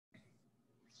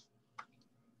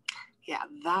Yeah,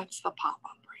 that's the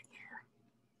pop-up right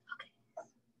there.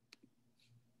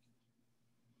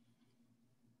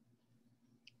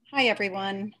 Hi,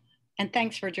 everyone, and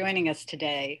thanks for joining us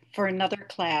today for another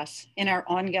class in our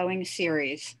ongoing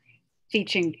series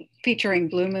featuring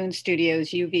Blue Moon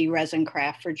Studios UV resin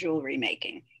craft for jewelry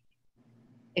making.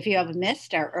 If you have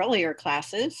missed our earlier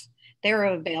classes, they are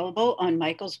available on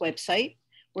Michael's website,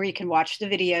 where you can watch the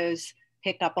videos,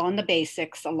 pick up on the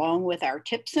basics along with our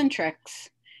tips and tricks,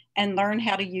 and learn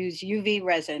how to use UV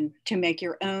resin to make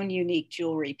your own unique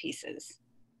jewelry pieces.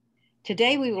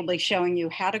 Today, we will be showing you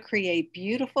how to create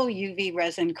beautiful UV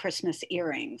resin Christmas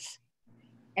earrings.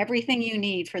 Everything you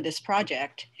need for this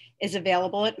project is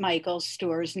available at Michael's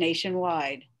stores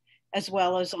nationwide, as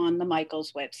well as on the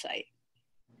Michael's website.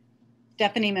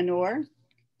 Stephanie Manor,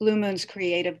 Blue Moon's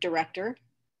creative director,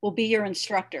 will be your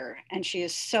instructor, and she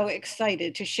is so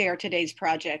excited to share today's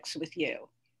projects with you.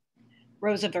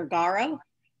 Rosa Vergara,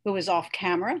 who is off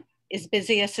camera, is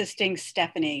busy assisting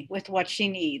Stephanie with what she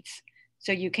needs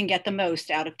so you can get the most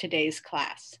out of today's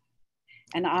class.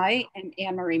 And I am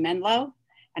Anne-Marie Menlo,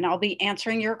 and I'll be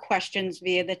answering your questions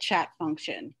via the chat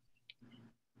function.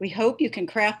 We hope you can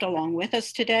craft along with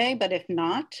us today, but if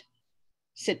not,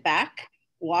 sit back,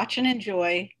 watch and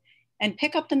enjoy, and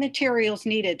pick up the materials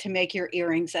needed to make your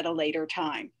earrings at a later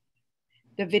time.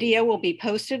 The video will be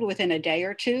posted within a day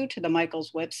or two to the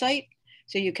Michael's website,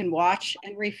 so you can watch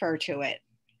and refer to it.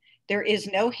 There is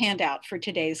no handout for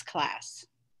today's class.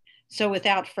 So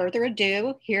without further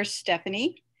ado, here's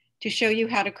Stephanie to show you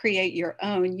how to create your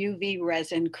own UV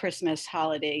resin Christmas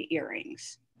holiday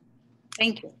earrings.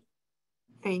 Thank you.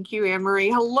 Thank you, Anne-Marie.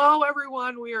 Hello,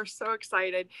 everyone. We are so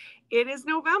excited. It is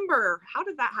November. How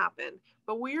did that happen?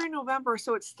 But we're in November,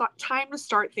 so it's time to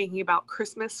start thinking about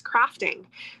Christmas crafting.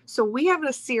 So we have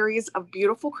a series of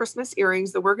beautiful Christmas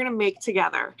earrings that we're going to make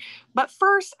together. But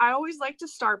first, I always like to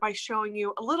start by showing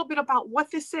you a little bit about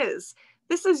what this is.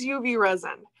 This is UV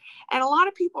resin. And a lot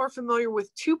of people are familiar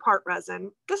with two-part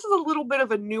resin. This is a little bit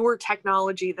of a newer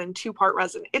technology than two-part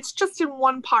resin. It's just in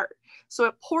one part. So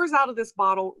it pours out of this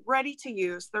bottle ready to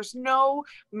use. There's no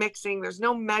mixing, there's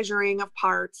no measuring of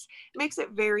parts. It makes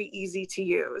it very easy to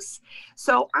use.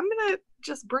 So I'm gonna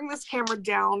just bring this camera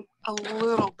down a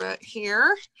little bit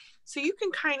here so you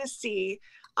can kind of see.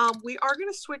 We are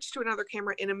gonna switch to another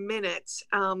camera in a minute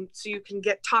so you can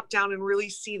get top down and really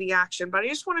see the action, but I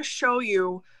just wanna show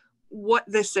you what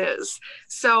this is.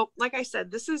 So like I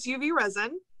said, this is UV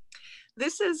resin.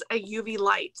 This is a UV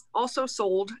light, also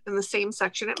sold in the same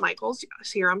section at Michael's.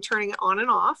 So here I'm turning it on and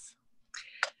off.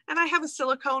 And I have a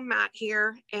silicone mat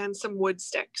here and some wood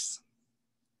sticks.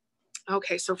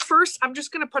 Okay, so first I'm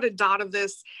just gonna put a dot of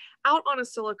this out on a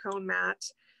silicone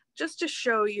mat just to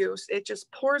show you. It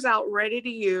just pours out ready to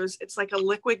use. It's like a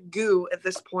liquid goo at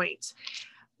this point.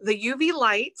 The UV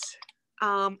light,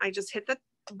 I just hit the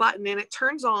button and it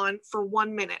turns on for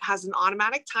 1 minute. It has an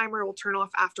automatic timer. It will turn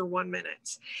off after 1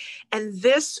 minute. And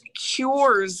this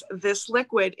cures this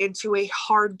liquid into a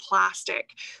hard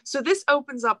plastic. So this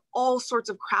opens up all sorts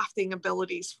of crafting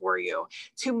abilities for you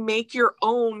to make your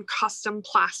own custom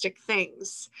plastic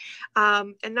things.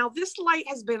 And now this light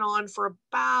has been on for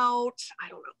about, I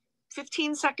don't know,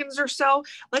 15 seconds or so.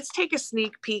 Let's take a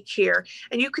sneak peek here.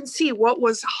 And you can see what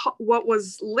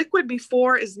was liquid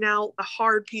before is now a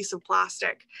hard piece of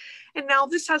plastic. And now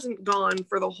this hasn't gone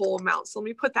for the whole amount. So let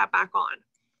me put that back on.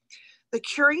 The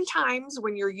curing times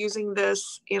when you're using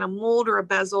this in a mold or a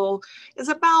bezel is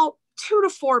about 2 to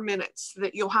 4 minutes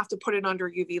that you'll have to put it under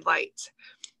UV light.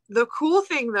 The cool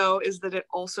thing though is that it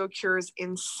also cures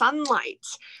in sunlight.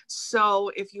 So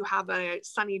if you have a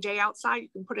sunny day outside, you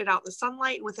can put it out in the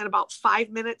sunlight and within about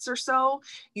 5 minutes or so,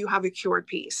 you have a cured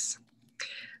piece.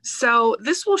 So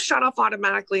this will shut off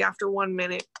automatically after 1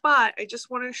 minute, but I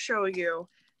just want to show you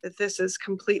that this is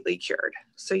completely cured.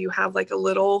 So you have like a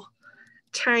little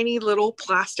tiny little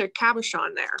plastic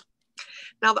cabochon there.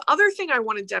 Now the other thing I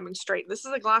want to demonstrate, this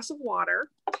is a glass of water.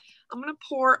 I'm going to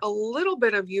pour a little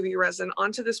bit of UV resin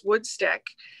onto this wood stick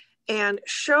and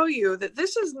show you that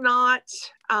this is not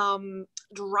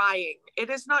drying. It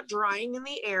is not drying in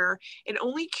the air. It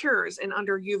only cures in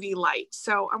under UV light.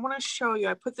 So I want to show you,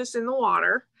 I put this in the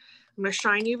water. I'm going to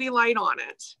shine UV light on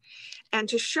it. And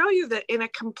to show you that in a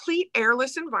complete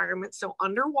airless environment, so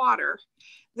underwater,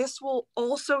 this will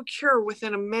also cure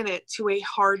within a minute to a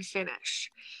hard finish.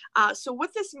 So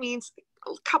what this means,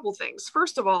 a couple things.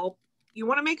 First of all, you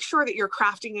want to make sure that your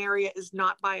crafting area is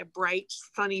not by a bright,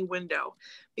 sunny window,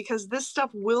 because this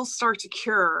stuff will start to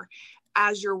cure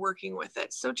as you're working with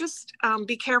it. So just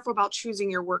be careful about choosing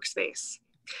your workspace.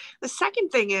 The second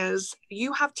thing is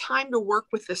you have time to work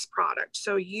with this product.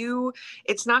 So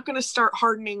it's not going to start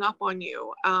hardening up on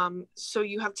you. So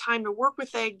you have time to work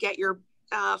with it, get your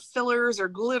fillers or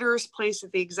glitters placed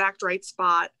at the exact right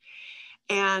spot.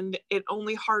 And it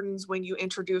only hardens when you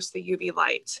introduce the UV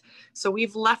light. So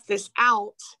we've left this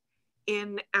out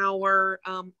in our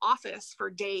office for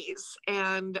days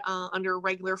and under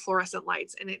regular fluorescent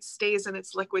lights, and it stays in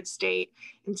its liquid state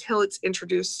until it's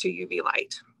introduced to UV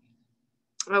light.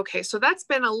 Okay, so that's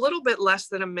been a little bit less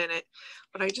than a minute,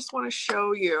 but I just want to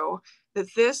show you that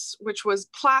this, which was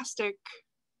plastic,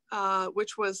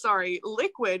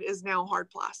 liquid, is now hard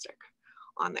plastic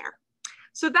on there.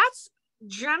 So that's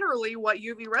generally what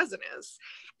UV resin is.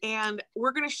 And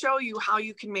we're going to show you how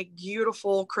you can make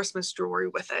beautiful Christmas jewelry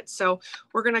with it. So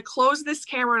we're going to close this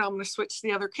camera and I'm going to switch to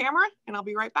the other camera and I'll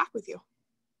be right back with you.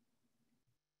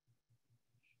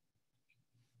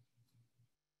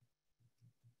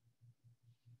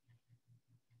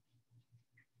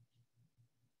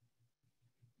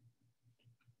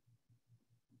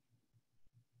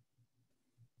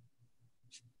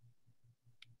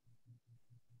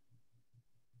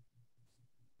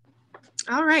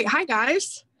 All right. Hi,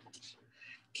 guys.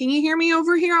 Can you hear me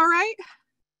over here all right?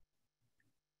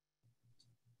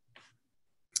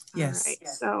 Yes. All right,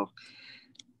 so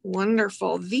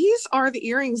wonderful. These are the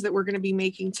earrings that we're going to be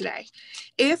making today.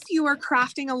 If you are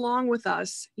crafting along with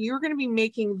us, you're going to be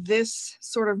making this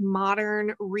sort of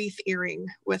modern wreath earring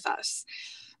with us.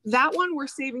 That one we're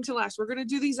saving to last. We're going to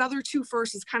do these other two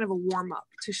first as kind of a warm up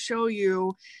to show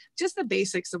you just the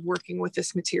basics of working with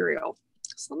this material.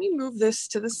 So let me move this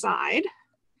to the side.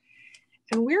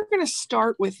 And we're going to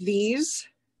start with these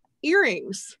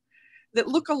earrings that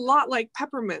look a lot like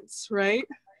peppermints, right?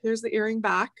 Here's the earring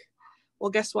back. Well,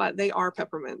 guess what? They are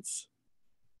peppermints.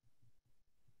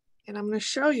 And I'm going to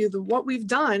show you that what we've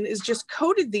done is just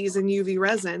coated these in UV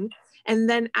resin and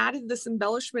then added this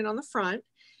embellishment on the front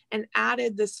and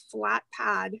added this flat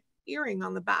pad earring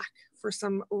on the back for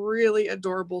some really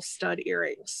adorable stud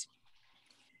earrings.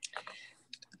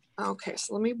 Okay,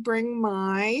 so let me bring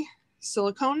my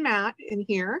silicone mat in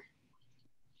here.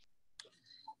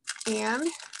 And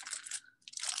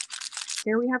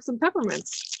here we have some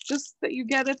peppermints, just that you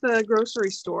get at the grocery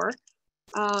store.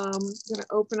 I'm gonna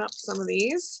open up some of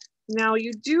these. Now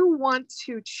you do want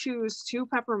to choose two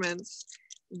peppermints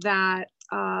that,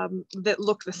 that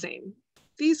look the same.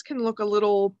 These can look a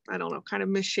little, I don't know, kind of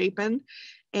misshapen.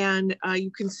 And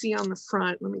you can see on the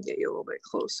front, let me get you a little bit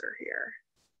closer here.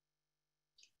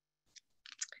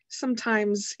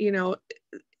 Sometimes, you know,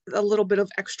 a little bit of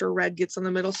extra red gets on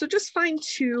the middle. So just find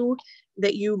two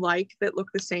that you like that look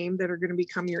the same that are going to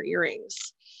become your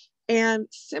earrings. And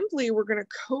simply we're going to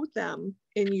coat them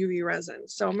in UV resin.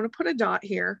 So I'm going to put a dot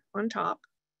here on top.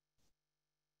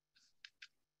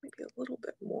 Maybe a little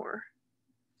bit more.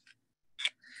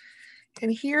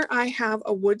 And here I have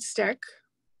a wood stick.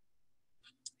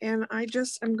 And I'm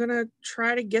going to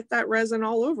try to get that resin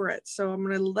all over it. So I'm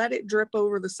going to let it drip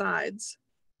over the sides.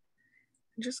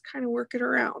 Just kind of work it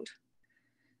around.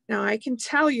 Now I can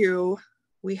tell you,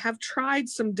 we have tried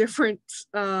some different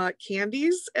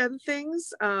candies and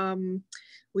things.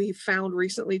 We found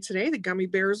recently today the gummy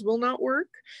bears will not work.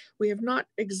 We have not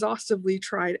exhaustively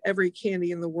tried every candy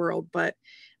in the world, but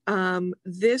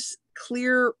this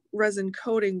clear resin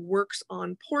coating works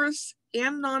on porous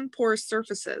and non-porous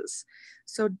surfaces.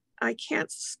 So I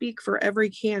can't speak for every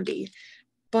candy,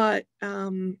 but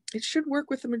it should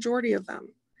work with the majority of them.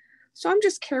 So I'm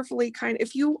just carefully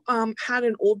if you had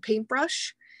an old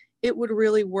paintbrush, it would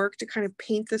really work to kind of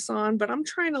paint this on, but I'm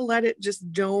trying to let it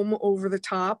just dome over the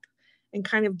top and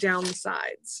kind of down the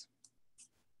sides.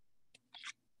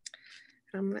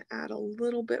 And I'm going to add a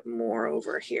little bit more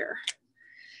over here.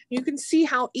 You can see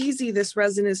how easy this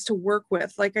resin is to work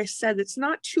with. Like I said, it's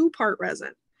not two-part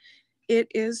resin. It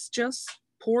is just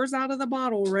pours out of the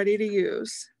bottle ready to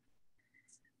use.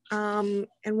 And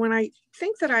when I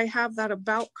think that I have that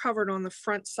about covered on the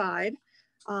front side,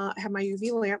 I have my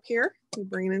UV lamp here. We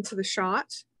bring it into the shot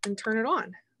and turn it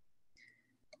on.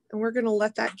 And we're going to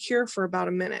let that cure for about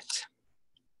a minute.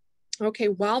 Okay,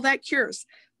 while that cures,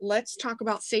 let's talk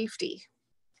about safety.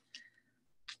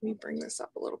 Let me bring this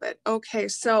up a little bit. Okay,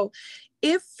 so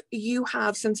if you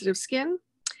have sensitive skin,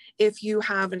 if you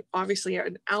have obviously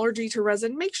an allergy to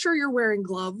resin, make sure you're wearing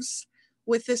gloves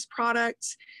with this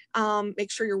product. Make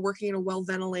sure you're working in a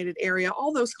well-ventilated area,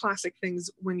 all those classic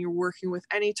things when you're working with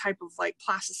any type of like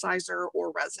plasticizer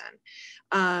or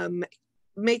resin.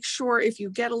 Make sure if you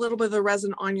get a little bit of the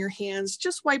resin on your hands,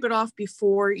 just wipe it off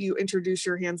before you introduce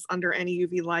your hands under any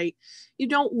UV light. You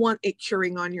don't want it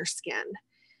curing on your skin.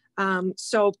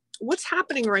 So what's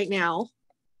happening right now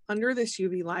under this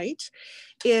UV light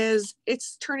is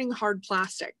it's turning hard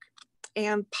plastic.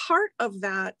 And part of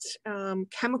that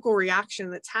chemical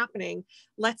reaction that's happening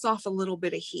lets off a little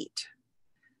bit of heat.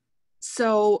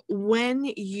 So when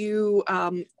you,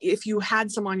 if you had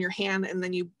some on your hand and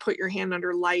then you put your hand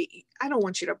under light, I don't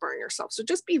want you to burn yourself. So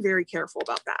just be very careful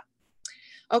about that.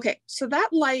 Okay, so that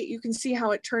light, you can see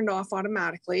how it turned off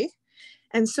automatically.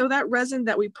 And so that resin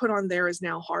that we put on there is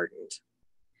now hardened.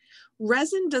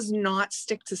 Resin does not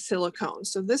stick to silicone.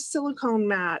 So this silicone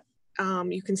mat,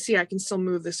 you can see I can still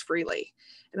move this freely.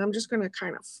 And I'm just gonna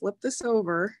kind of flip this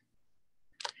over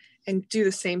and do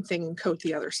the same thing and coat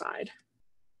the other side.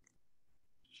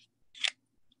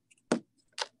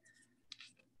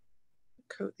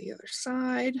 Coat the other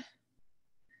side.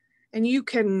 And you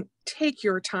can take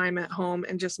your time at home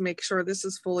and just make sure this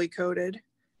is fully coated.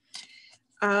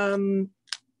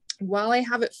 While I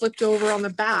have it flipped over on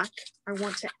the back, I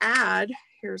want to add,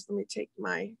 let me take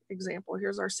my example.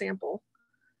 Here's our sample.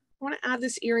 I want to add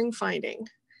this earring finding.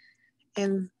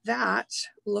 And that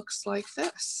looks like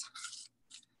this.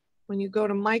 When you go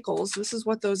to Michael's, this is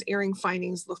what those earring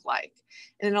findings look like.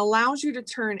 And it allows you to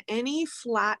turn any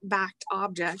flat backed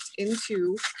object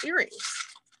into earrings.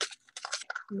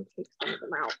 Let me take some of them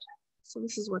out. So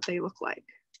this is what they look like.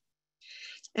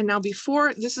 And now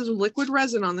before, this is liquid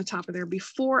resin on the top of there.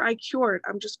 Before I cure it,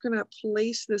 I'm just gonna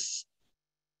place this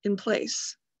in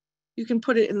place. You can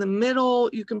put it in the middle.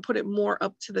 You can put it more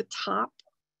up to the top,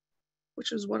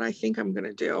 which is what I think I'm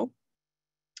gonna do.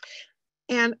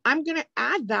 And I'm gonna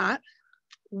add that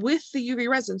with the UV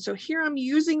resin. So here I'm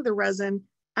using the resin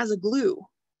as a glue.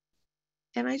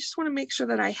 And I just wanna make sure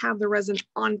that I have the resin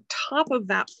on top of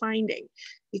that finding,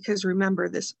 because remember,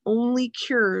 this only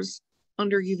cures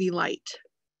under UV light.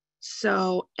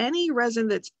 So any resin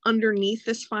that's underneath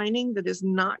this finding that is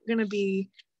not gonna be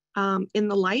in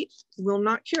the light will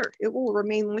not cure. It will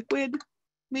remain liquid,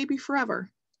 maybe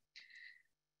forever.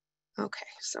 Okay,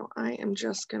 so I am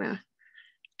just gonna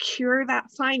cure that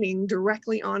finding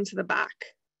directly onto the back.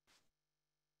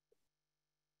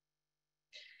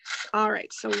 All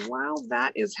right, so while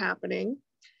that is happening,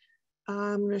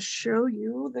 I'm gonna show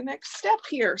you the next step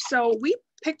here. So we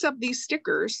picked up these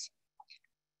stickers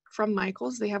from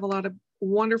Michael's. They have a lot of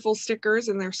wonderful stickers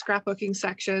in their scrapbooking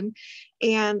section,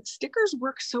 and stickers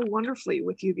work so wonderfully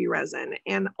with UV resin.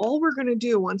 And all we're gonna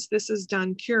do once this is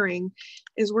done curing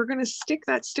is we're gonna stick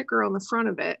that sticker on the front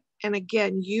of it, and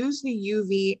again, use the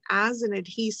UV as an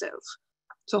adhesive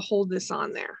to hold this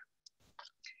on there.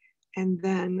 And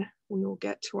then we will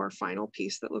get to our final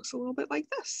piece that looks a little bit like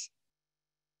this.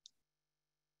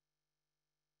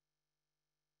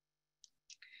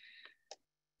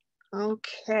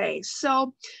 Okay,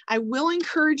 so I will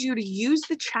encourage you to use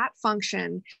the chat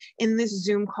function in this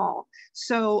Zoom call.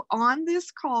 So on this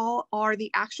call are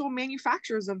the actual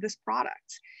manufacturers of this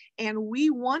product, and we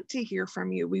want to hear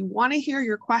from you. We want to hear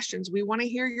your questions. We want to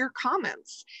hear your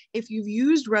comments. If you've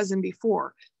used resin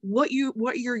before, what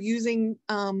you're using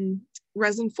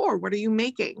resin for, what are you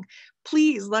making?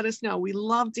 Please let us know. We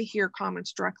love to hear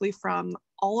comments directly from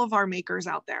all of our makers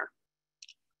out there.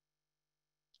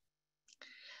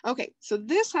 Okay, so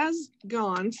this has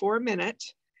gone for a minute,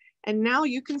 and now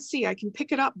you can see I can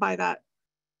pick it up by that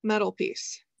metal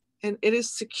piece, and it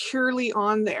is securely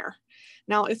on there.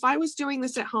 Now, if I was doing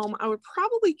this at home, I would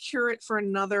probably cure it for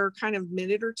another kind of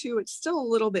minute or two. It's still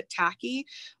a little bit tacky,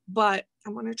 but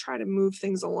I'm gonna try to move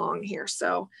things along here.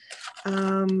 So,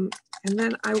 and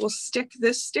then I will stick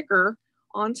this sticker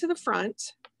onto the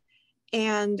front.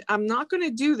 And I'm not going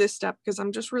to do this step because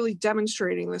I'm just really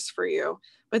demonstrating this for you.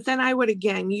 But then I would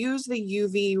again use the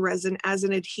UV resin as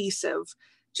an adhesive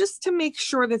just to make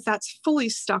sure that that's fully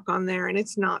stuck on there and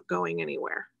it's not going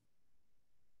anywhere.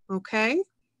 Okay.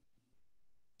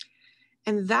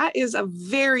 And that is a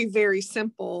very, very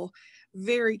simple,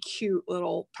 very cute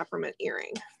little peppermint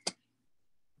earring.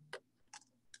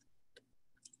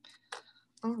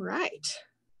 All right.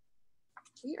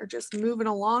 We are just moving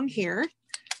along here.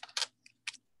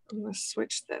 I'm gonna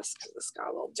switch this because this got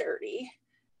a little dirty.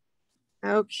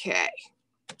 Okay.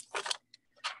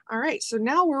 All right, so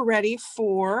now we're ready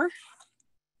for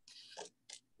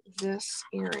this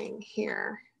earring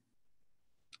here.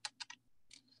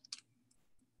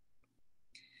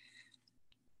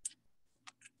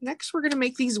 Next, we're gonna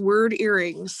make these word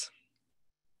earrings.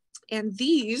 And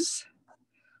these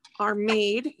are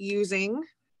made using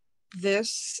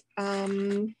this,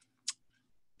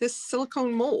 this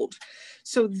silicone mold.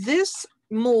 So this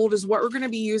mold is what we're going to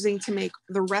be using to make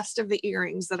the rest of the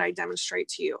earrings that I demonstrate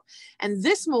to you. And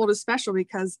this mold is special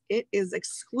because it is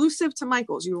exclusive to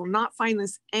Michael's. You will not find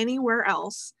this anywhere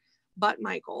else but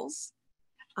Michael's.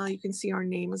 You can see our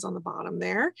name is on the bottom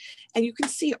there. And you can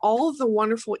see all of the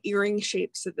wonderful earring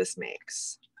shapes that this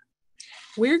makes.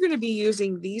 We're going to be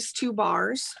using these 2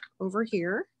 bars over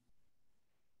here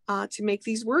to make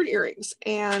these word earrings.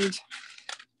 And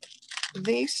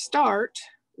they start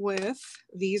with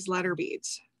these letter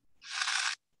beads.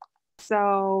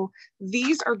 So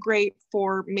these are great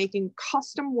for making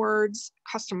custom words,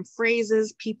 custom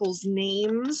phrases, people's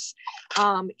names.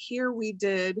 Here we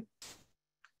did,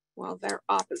 well, they're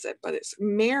opposite, but it's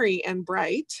merry and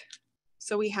bright.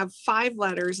 So we have 5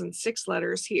 letters and 6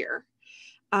 letters here.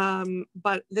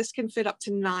 But this can fit up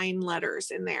to 9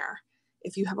 letters in there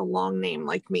if you have a long name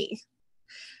like me.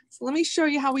 So let me show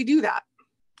you how we do that.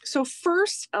 So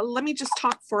first, let me just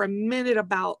talk for a minute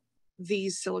about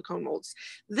these silicone molds.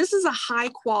 This is a high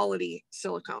quality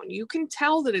silicone. You can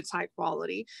tell that it's high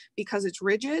quality because it's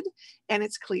rigid and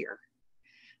it's clear.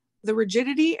 The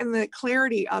rigidity and the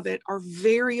clarity of it are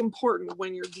very important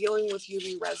when you're dealing with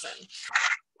UV resin.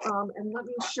 And let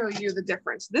me show you the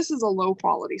difference. This is a low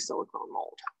quality silicone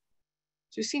mold.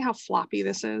 Do you see how floppy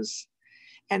this is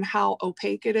and how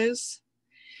opaque it is?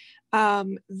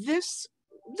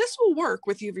 This will work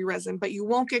with UV resin, but you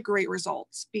won't get great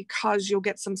results because you'll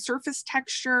get some surface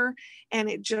texture and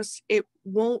it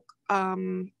won't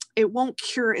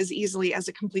cure as easily as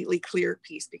a completely clear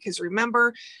piece, because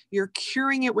remember, you're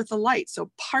curing it with the light.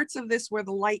 So parts of this where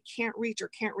the light can't reach or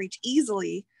can't reach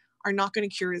easily are not going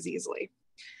to cure as easily.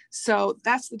 So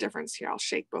that's the difference here. I'll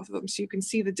shake both of them so you can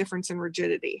see the difference in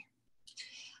rigidity.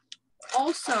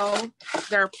 Also,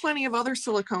 there are plenty of other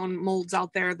silicone molds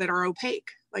out there that are opaque,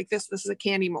 like this. This is a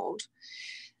candy mold.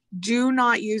 Do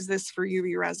not use this for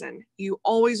UV resin. You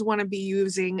always want to be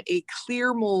using a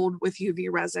clear mold with UV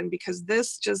resin, because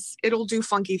this it'll do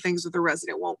funky things with the resin.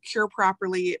 It won't cure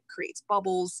properly. It creates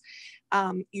bubbles.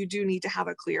 You do need to have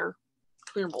a clear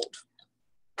mold.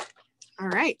 All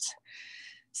right.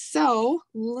 So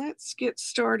let's get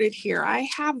started here. I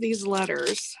have these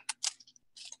letters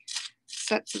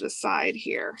set to the side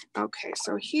here. Okay,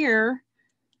 so here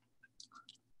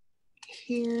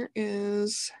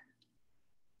is,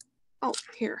 oh,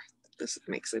 here, this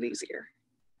makes it easier.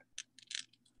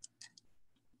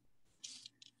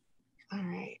 All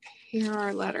right, here are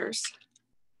our letters.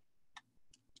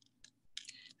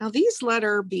 Now these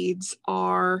letter beads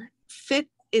fit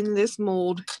in this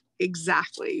mold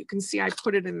exactly. You can see I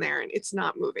put it in there and it's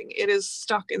not moving. It is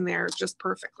stuck in there just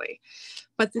perfectly.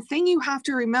 But the thing you have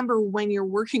to remember when you're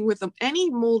working with any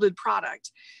molded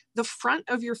product, the front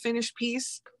of your finished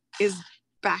piece is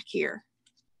back here.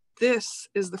 This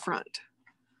is the front.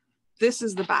 This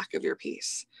is the back of your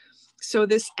piece. So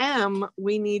this M,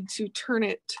 we need to turn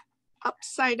it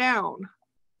upside down.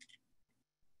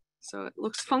 So it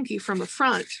looks funky from the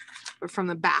front, but from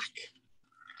the back,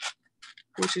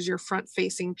 which is your front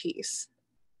facing piece,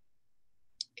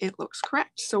 it looks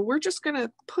correct. So we're just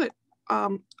gonna put,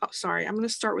 I'm gonna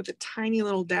start with a tiny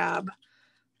little dab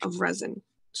of resin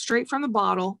straight from the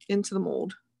bottle into the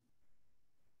mold.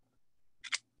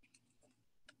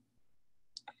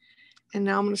 And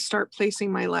now I'm gonna start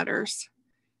placing my letters,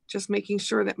 just making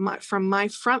sure that from my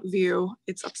front view,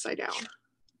 it's upside down.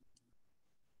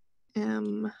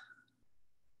 M.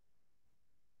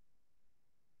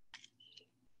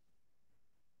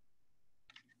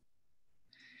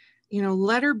 You know,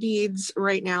 letter beads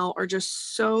right now are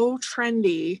just so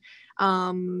trendy.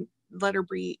 Letter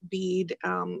bead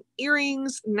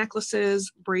earrings,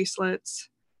 necklaces, bracelets.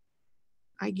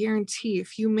 I guarantee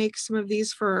if you make some of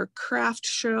these for a craft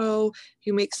show, if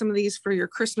you make some of these for your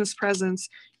Christmas presents,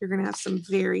 you're gonna have some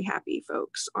very happy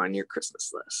folks on your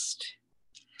Christmas list.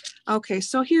 Okay,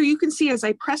 so here you can see as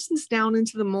I press this down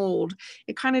into the mold,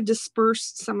 it kind of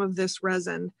dispersed some of this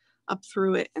resin up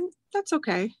through it, and that's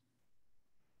okay.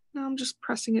 Now I'm just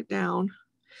pressing it down,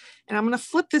 and I'm going to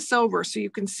flip this over so you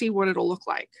can see what it'll look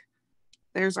like.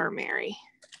 There's our Mary.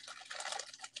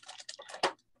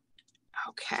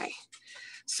 Okay,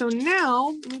 so now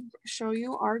let me show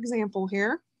you our example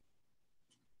here.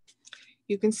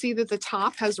 You can see that the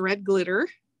top has red glitter.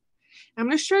 I'm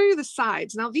going to show you the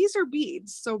sides. Now these are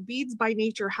beads, so beads by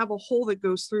nature have a hole that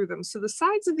goes through them. So the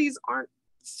sides of these aren't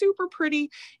super pretty.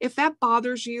 If that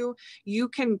bothers you, you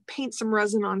can paint some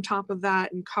resin on top of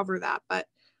that and cover that. But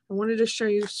I wanted to show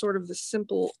you sort of the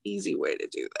simple, easy way to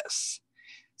do this.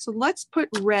 So let's put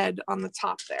red on the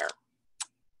top there.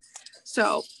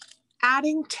 So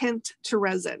adding tint to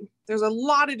resin. There's a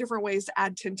lot of different ways to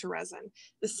add tint to resin.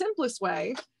 The simplest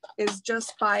way is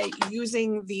just by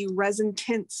using the resin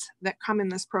tints that come in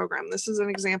this program. This is an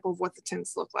example of what the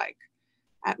tints look like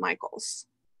at Michael's.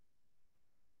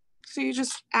 So you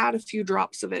just add a few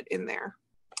drops of it in there.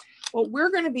 what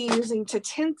we're going to be using to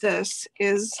tint this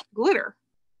is glitter.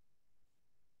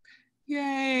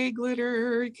 Yay,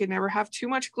 glitter. You can never have too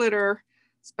much glitter,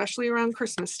 especially around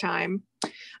Christmas time.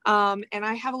 And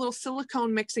I have a little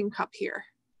silicone mixing cup here.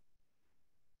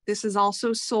 This is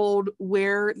also sold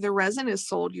where the resin is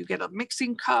sold. You get a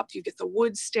mixing cup, you get the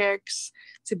wood sticks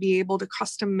to be able to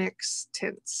custom mix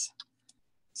tints.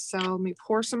 So let me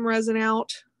pour some resin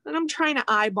out, and I'm trying to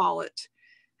eyeball it,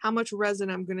 how much resin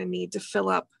I'm going to need to fill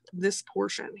up this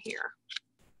portion here.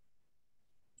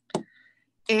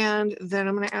 And then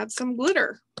I'm going to add some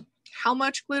glitter. How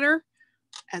much glitter?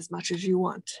 As much as you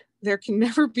want. There can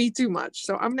never be too much.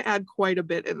 So I'm going to add quite a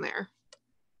bit in there.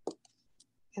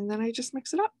 And then I just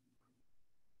mix it up.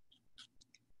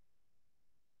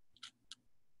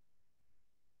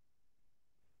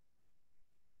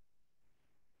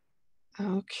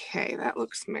 Okay, that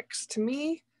looks mixed to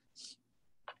me.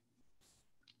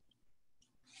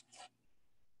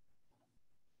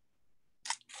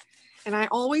 And I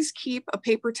always keep a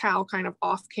paper towel kind of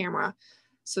off camera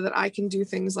so that I can do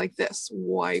things like this,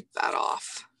 wipe that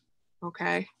off,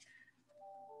 okay?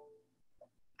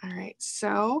 All right,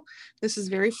 so this is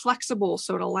very flexible,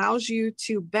 so it allows you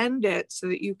to bend it so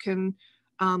that you can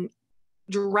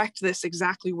direct this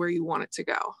exactly where you want it to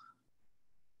go.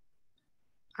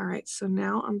 All right, so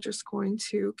now I'm just going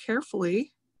to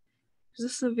carefully, because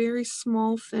this is a very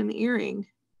small, thin earring,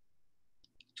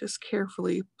 just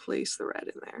carefully place the red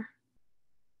in there.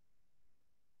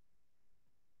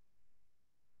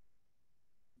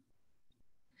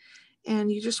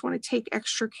 And you just want to take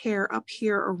extra care up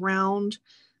here around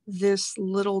this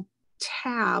little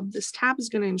tab. This tab is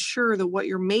going to ensure that what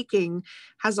you're making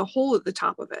has a hole at the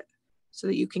top of it so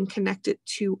that you can connect it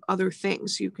to other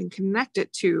things. You can connect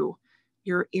it to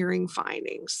your earring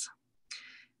findings.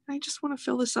 I just want to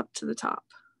fill this up to the top.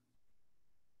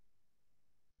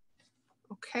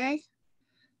 Okay,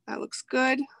 that looks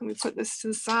good. Let me put this to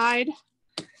the side.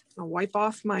 I'll wipe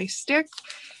off my stick,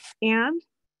 and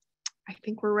I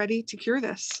think we're ready to cure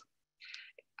this.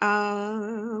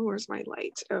 Where's my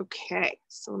light? Okay,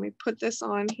 so let me put this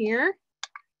on here.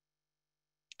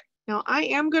 Now I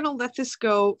am going to let this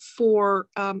go for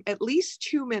at least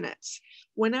 2 minutes.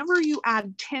 Whenever you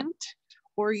add tint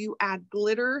or you add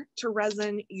glitter to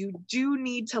resin, you do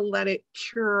need to let it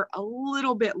cure a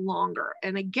little bit longer.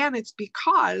 And again, it's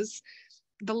because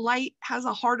the light has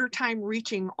a harder time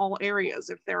reaching all areas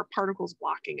if there are particles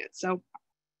blocking it. So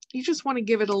you just want to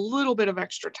give it a little bit of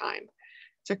extra time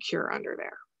to cure under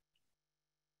there.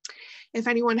 If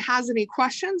anyone has any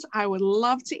questions, I would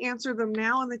love to answer them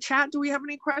now in the chat. Do we have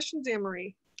any questions,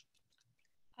 Anne-Marie?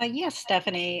 Yes,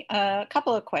 Stephanie, a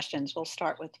couple of questions. We'll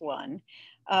start with one.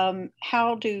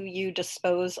 How do you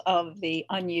dispose of the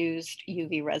unused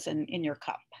UV resin in your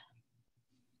cup?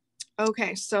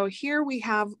 Okay, so here we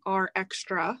have our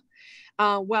extra.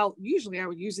 Well, usually I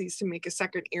would use these to make a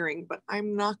second earring, but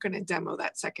I'm not going to demo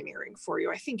that second earring for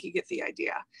you. I think you get the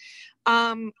idea.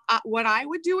 What I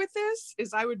would do with this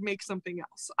is I would make something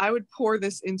else. I would pour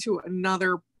this into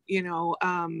another,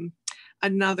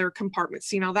 another compartment.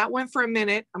 See, now that went for a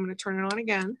minute. I'm going to turn it on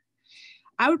again.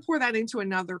 I would pour that into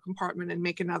another compartment and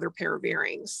make another pair of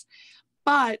earrings.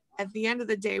 But at the end of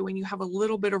the day, when you have a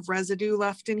little bit of residue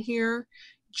left in here,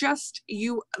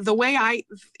 the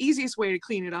easiest way to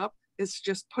clean it up is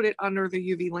just put it under the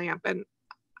UV lamp. And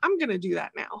I'm going to do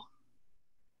that now.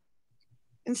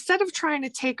 Instead of trying to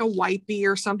take a wipey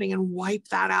or something and wipe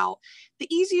that out,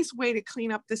 the easiest way to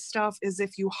clean up this stuff is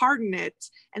if you harden it,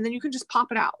 and then you can just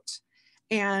pop it out,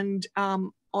 and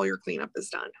all your cleanup is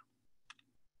done.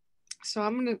 So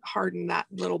I'm going to harden that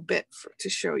little bit to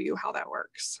show you how that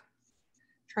works.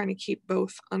 Trying to keep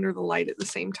both under the light at the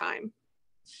same time.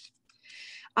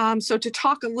 So to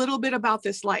talk a little bit about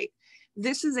this light,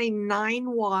 this is a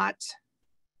 9-watt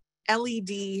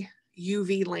LED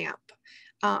UV lamp.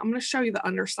 I'm going to show you the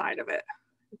underside of it.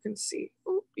 You can see,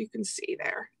 you can see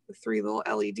there, the 3 little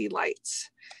LED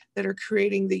lights that are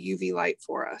creating the UV light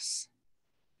for us.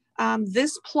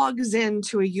 This plugs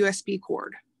into a USB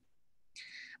cord.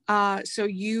 So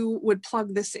you would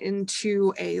plug this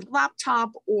into a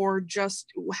laptop or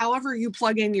just however you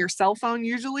plug in your cell phone,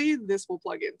 usually this will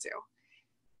plug into.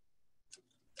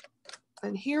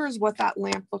 And here is what that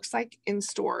lamp looks like in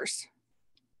stores.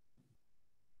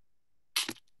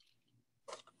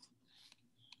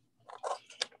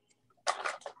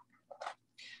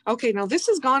 Okay, now this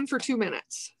is gone for 2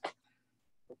 minutes.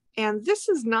 And this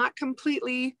is not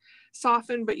completely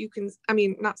softened, but you can,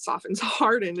 not softened, it's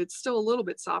hardened. It's still a little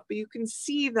bit soft, but you can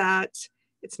see that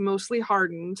it's mostly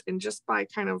hardened. And just by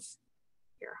kind of,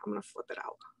 here, I'm gonna flip it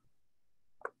out.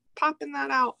 Popping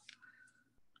that out.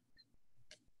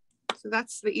 So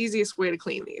that's the easiest way to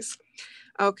clean these.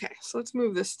 Okay, so let's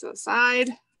move this to the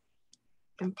side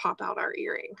and pop out our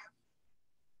earring.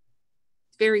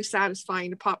 Very satisfying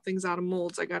to pop things out of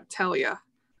molds, I gotta tell you.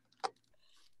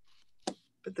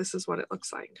 But this is what it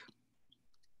looks like.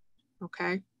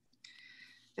 Okay.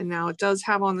 And now it does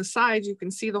have on the sides, you can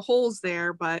see the holes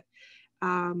there, but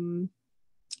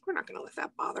we're not gonna let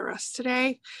that bother us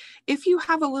today. If you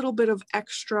have a little bit of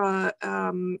extra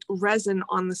resin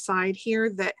on the side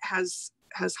here that has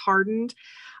hardened,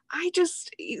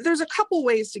 there's a couple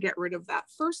ways to get rid of that.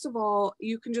 First of all,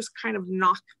 you can just kind of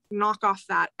knock off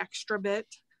that extra bit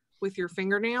with your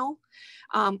fingernail,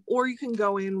 or you can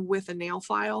go in with a nail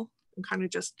file and kind of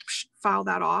just file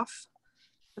that off.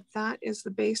 But that is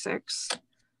the basics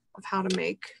of how to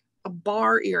make a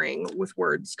bar earring with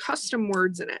words, custom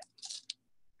words in it.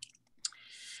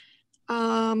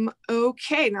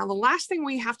 Okay, now the last thing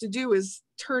we have to do is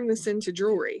turn this into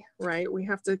jewelry, right? We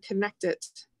have to connect it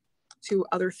to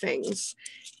other things.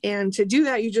 And to do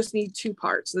that, you just need two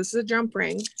parts. This is a jump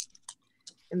ring,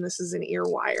 and this is an ear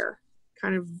wire.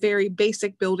 Kind of very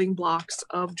basic building blocks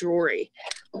of jewelry.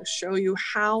 I'll show you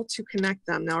how to connect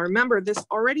them. Now remember, this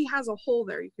already has a hole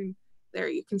there.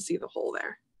 You can see the hole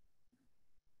there.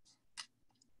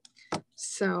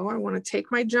 So I want to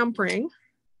take my jump ring,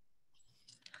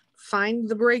 find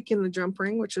the break in the jump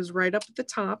ring, which is right up at the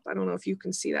top. I don't know if you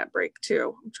can see that break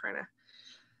too. I'm trying to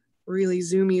really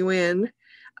zoom you in.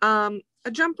 A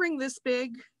jump ring this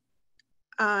big,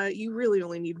 you really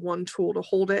only need one tool to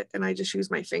hold it, and I just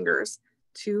use my fingers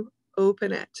to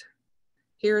open it.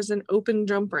 Here's an open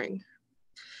jump ring.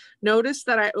 Notice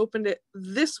that I opened it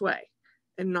this way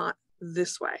and not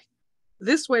this way.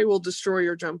 This way will destroy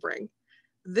your jump ring.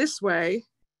 This way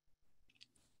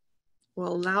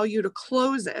will allow you to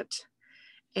close it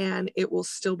and it will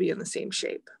still be in the same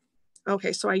shape.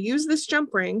 Okay, so I use this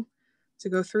jump ring to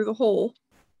go through the hole.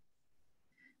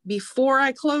 Before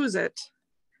I close it,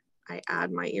 I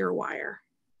add my ear wire.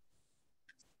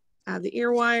 Add the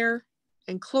ear wire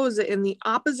and close it in the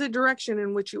opposite direction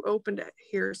in which you opened it.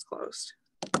 Here's closed.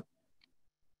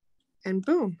 And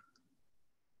boom.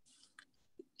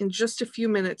 In just a few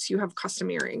minutes, you have custom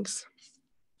earrings.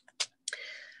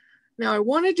 Now I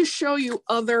wanted to show you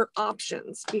other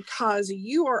options because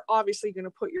you are obviously going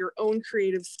to put your own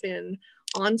creative spin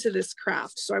onto this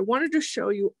craft. So I wanted to show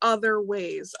you other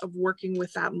ways of working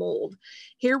with that mold.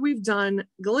 Here we've done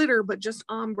glitter, but just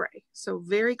ombre. So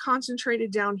very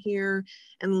concentrated down here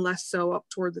and less so up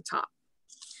toward the top.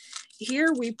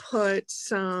 Here we put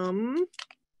some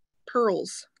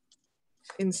pearls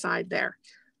inside there.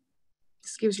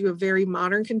 This gives you a very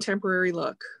modern contemporary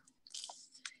look.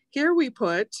 Here we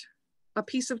put a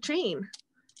piece of chain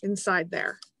inside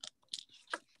there.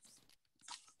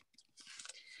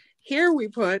 Here we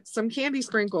put some candy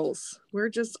sprinkles. We're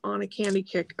just on a candy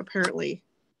kick apparently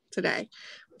today,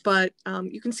 but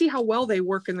you can see how well they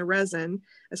work in the resin,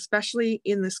 especially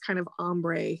in this kind of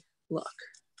ombre look.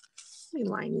 Let me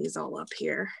line these all up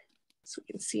here so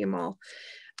we can see them all.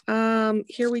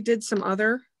 Here we did some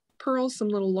other pearls, some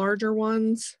little larger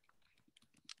ones.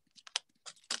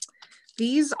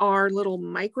 These are little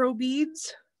micro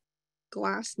beads,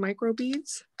 glass micro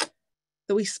beads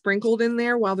that we sprinkled in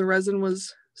there while the resin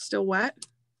was still wet.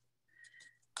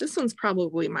 This one's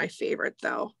probably my favorite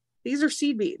though. These are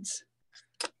seed beads.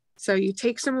 So you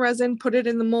take some resin, put it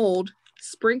in the mold,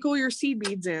 sprinkle your seed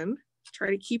beads in, try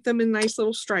to keep them in nice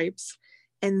little stripes,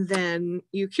 and then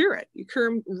you cure it. You cure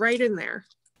them right in there.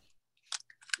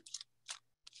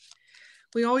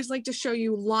 We always like to show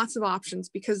you lots of options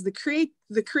because the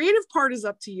creative part is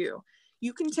up to you.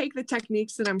 You can take the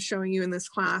techniques that I'm showing you in this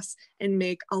class and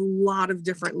make a lot of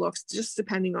different looks just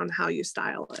depending on how you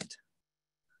style it.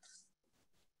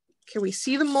 Can we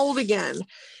see the mold again?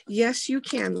 Yes, you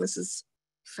can. This is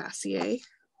Fassier.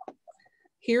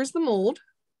 Here's the mold.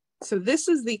 So this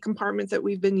is the compartment that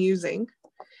we've been using.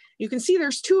 You can see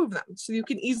there's two of them. So you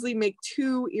can easily make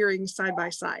two earrings side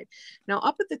by side. Now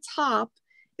up at the top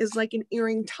is like an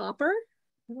earring topper.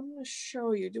 I'm going to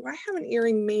show you. Do I have an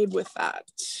earring made with that?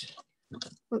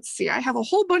 Let's see. I have a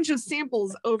whole bunch of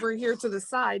samples over here to the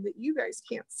side that you guys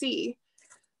can't see.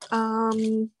 I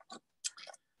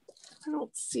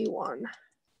don't see one.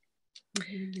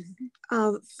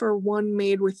 For one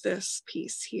made with this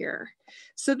piece here.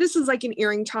 So this is like an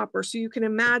earring topper. So you can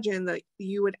imagine that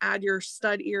you would add your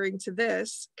stud earring to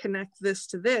this, connect this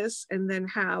to this, and then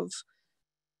have,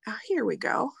 here we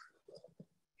go.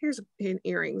 Here's an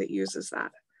earring that uses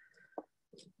that.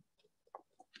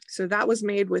 So that was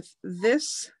made with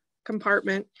this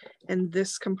compartment and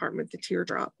this compartment, the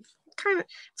teardrop.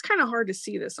 It's kind of hard to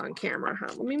see this on camera,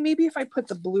 huh? I mean, maybe if I put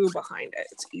the blue behind it,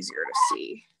 it's easier to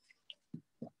see.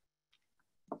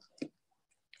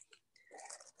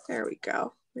 There we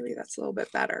go. Maybe that's a little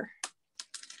bit better.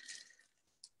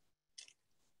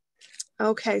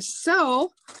 Okay,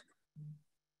 so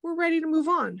we're ready to move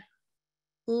on.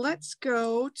 Let's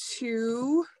go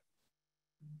to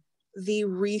the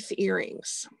wreath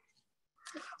earrings.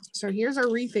 So here's our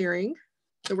wreath earring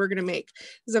that we're gonna make.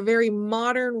 It's a very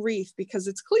modern wreath because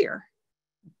it's clear.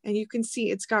 And you can see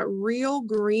it's got real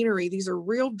greenery. These are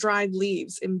real dried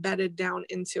leaves embedded down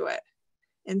into it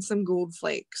and some gold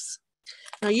flakes.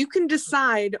 Now you can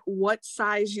decide what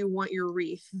size you want your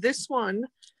wreath. This one,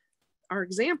 our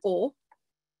example,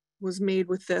 was made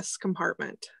with this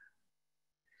compartment.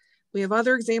 We have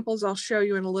other examples I'll show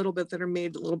you in a little bit that are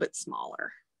made a little bit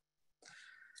smaller.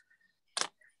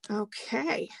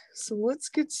 Okay, so let's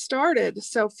get started.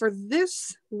 So for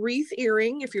this wreath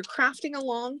earring, if you're crafting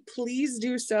along, please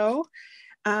do so.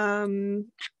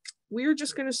 We're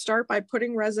just going to start by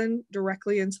putting resin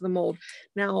directly into the mold.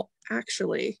 Now,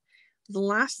 actually, the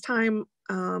last time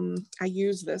I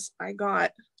used this, I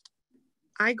got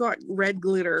red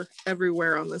glitter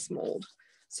everywhere on this mold.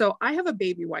 So I have a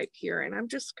baby wipe here, and I'm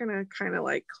just going to kind of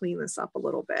like clean this up a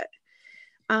little bit.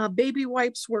 Baby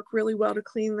wipes work really well to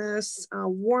clean this,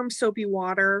 warm soapy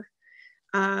water.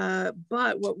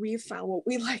 But what we found, what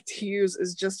we like to use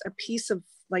is just a piece of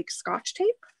like Scotch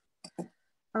tape.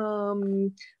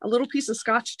 A little piece of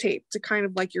Scotch tape to kind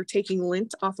of like you're taking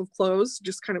lint off of clothes,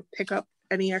 just kind of pick up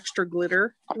any extra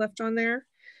glitter left on there.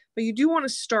 But you do want to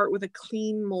start with a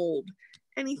clean mold.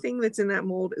 Anything that's in that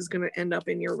mold is going to end up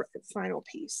in your final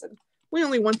piece. And we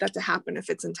only want that to happen if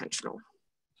it's intentional.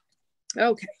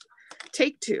 Okay.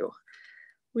 Take two.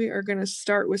 We are going to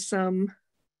start with some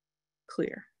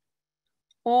clear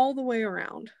all the way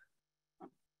around.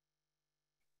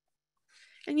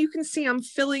 And you can see I'm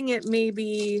filling it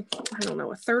maybe, I don't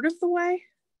know, a third of the way.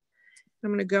 I'm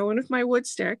going to go in with my wood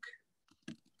stick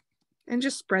and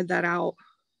just spread that out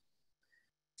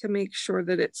to make sure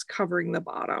that it's covering the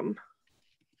bottom.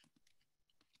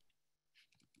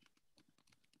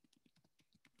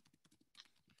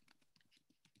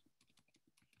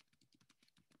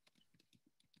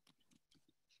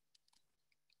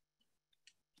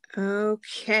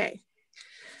 Okay,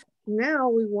 now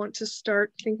we want to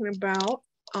start thinking about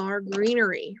our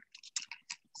greenery.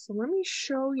 So let me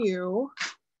show you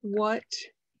what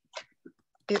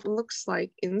it looks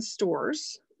like in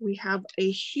stores. We have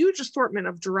a huge assortment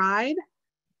of dried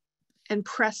and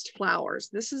pressed flowers.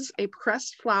 This is a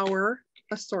pressed flower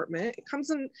assortment. It comes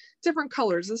in different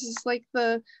colors. This is like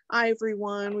the ivory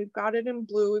one. We've got it in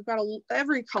blue. We've got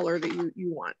every color that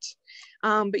you want.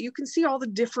 But you can see all the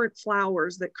different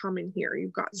flowers that come in here.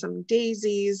 You've got some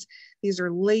daisies. These are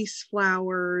lace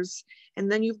flowers. And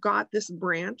then you've got this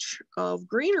branch of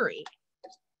greenery.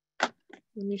 Let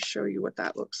me show you what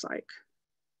that looks like.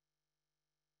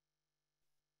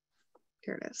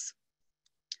 Here it is.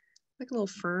 Like a little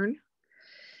fern.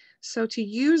 So to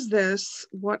use this,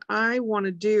 what I want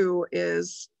to do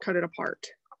is cut it apart.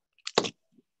 Let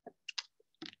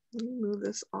me move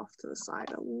this off to the side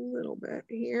a little bit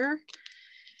here.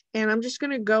 And I'm just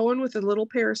going to go in with a little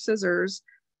pair of scissors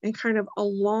and kind of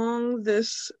along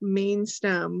this main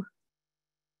stem,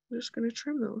 I'm just going to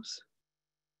trim those.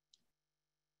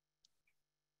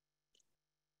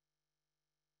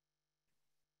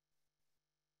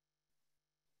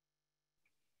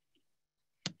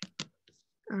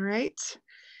 All right,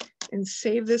 and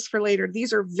save this for later.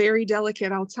 These are very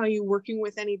delicate. I'll tell you, working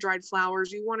with any dried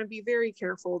flowers, you want to be very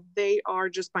careful. They are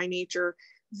just by nature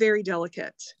very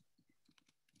delicate.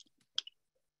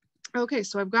 Okay,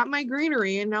 so I've got my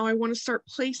greenery and now I want to start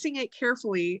placing it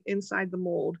carefully inside the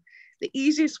mold. The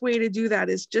easiest way to do that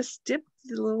is just dip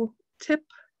the little tip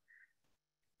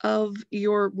of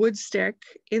your wood stick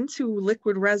into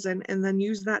liquid resin and then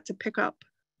use that to pick up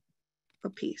a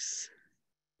piece.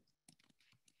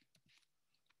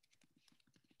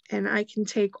 And I can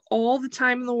take all the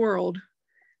time in the world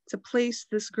to place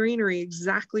this greenery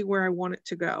exactly where I want it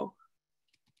to go.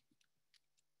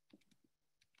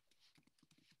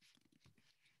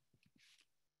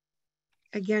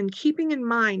 Again, keeping in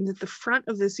mind that the front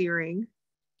of this earring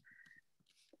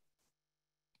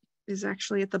is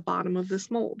actually at the bottom of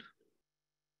this mold.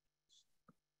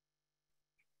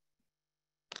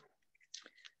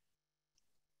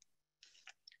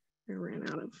 I ran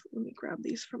out of, let me grab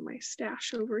these from my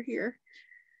stash over here.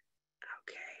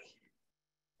 Okay.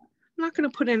 I'm not going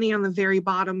to put any on the very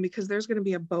bottom because there's going to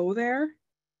be a bow there.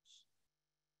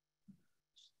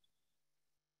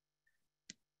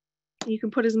 You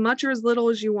can put as much or as little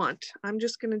as you want. I'm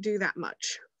just going to do that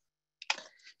much.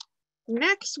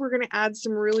 Next, we're going to add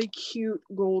some really cute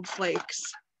gold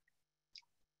flakes.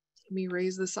 Let me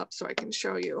raise this up so I can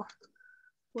show you.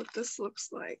 what this looks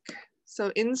like.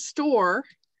 So in store,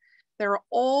 there are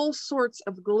all sorts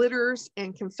of glitters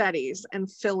and confettis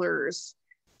and fillers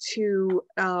to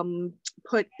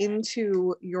put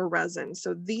into your resin.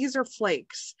 So these are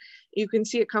flakes. You can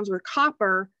see it comes with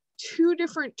copper, 2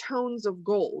 different tones of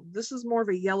gold. This is more of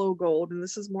a yellow gold, and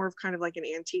this is more of kind of like an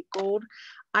antique gold.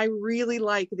 I really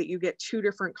like that you get 2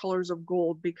 different colors of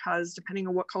gold, because depending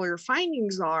on what color your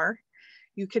findings are,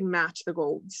 you can match the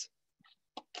golds.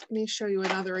 Let me show you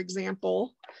another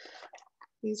example.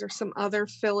 These are some other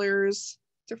fillers,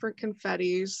 different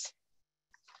confettis.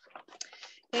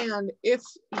 And if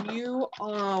you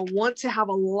want to have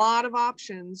a lot of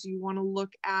options, you want to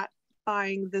look at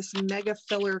buying this mega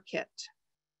filler kit.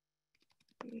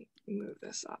 Let me move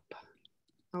this up.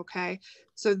 Okay,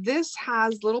 so this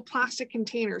has little plastic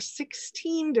containers,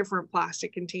 16 different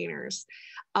plastic containers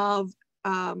of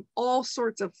all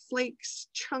sorts of flakes,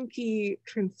 chunky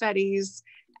confettis,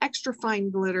 extra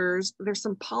fine glitters. There's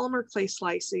some polymer clay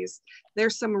slices.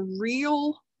 There's some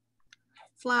real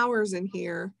flowers in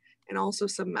here, and also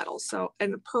some metals. So,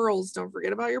 and pearls, don't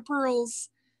forget about your pearls.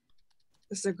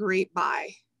 This is a great buy.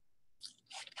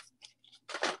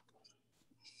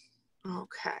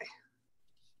 Okay.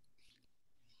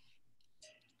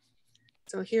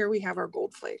 So here we have our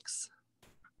gold flakes.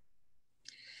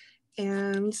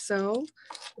 And so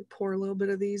we pour a little bit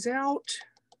of these out.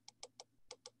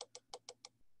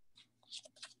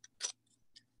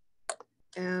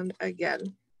 And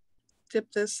again,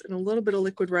 dip this in a little bit of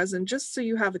liquid resin just so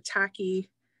you have a tacky,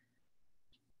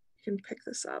 you can pick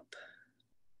this up.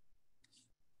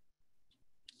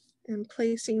 And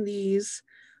placing these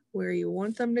where you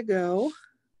want them to go.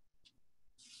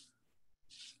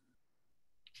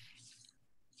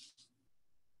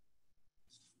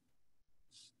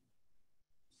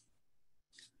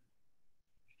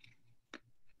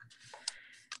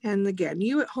 And again,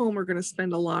 you at home are going to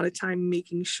spend a lot of time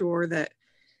making sure that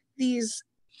these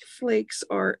flakes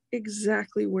are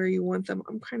exactly where you want them.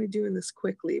 I'm kind of doing this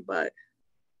quickly, but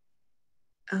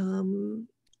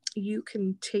you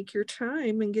can take your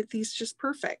time and get these just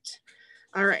perfect.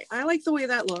 All right, I like the way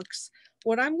that looks.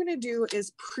 What I'm going to do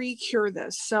is pre-cure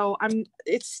this. So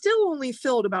it's still only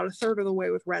filled about 1/3 of the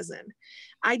way with resin.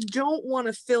 I don't want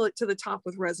to fill it to the top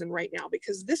with resin right now,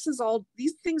 because this is all,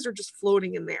 these things are just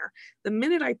floating in there. The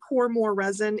minute I pour more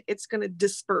resin, it's going to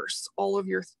disperse all of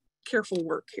your careful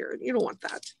work here. You don't want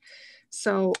that.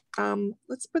 So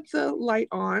let's put the light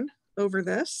on over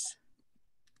this,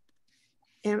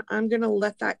 and I'm going to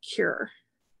let that cure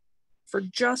for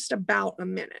just about a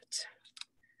minute.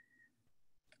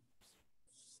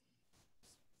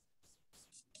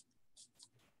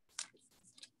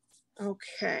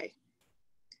 Okay.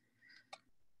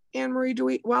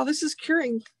 Anne-Marie, while this is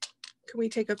curing, can we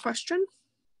take a question?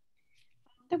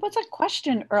 There was a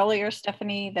question earlier,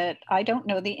 Stephanie, that I don't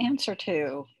know the answer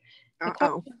to.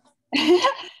 Uh-oh.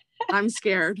 I'm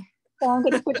scared. So I'm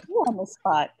going to put you on the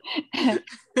spot.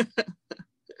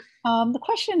 The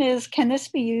question is, can this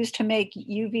be used to make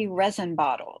UV resin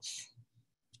bottles?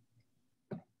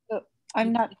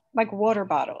 I'm not like water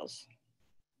bottles.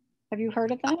 Have you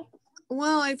heard of that?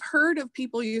 Well, I've heard of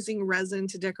people using resin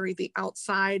to decorate the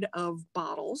outside of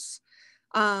bottles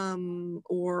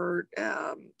or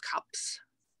cups.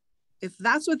 If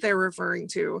that's what they're referring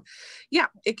to, yeah,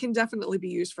 it can definitely be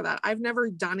used for that. I've never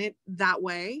done it that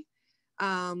way,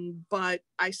 but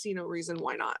I see no reason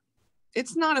why not.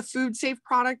 It's not a food safe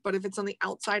product, but if it's on the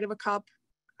outside of a cup,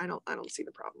 I don't see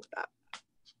the problem with that.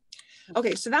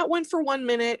 Okay, so that went for 1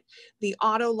 minute. The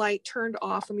auto light turned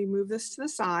off. Let me move this to the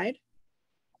side.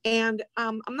 And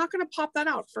I'm not going to pop that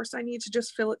out. First, I need to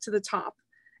just fill it to the top.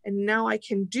 And now I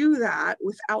can do that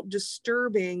without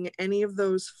disturbing any of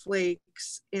those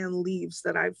flakes and leaves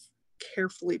that I've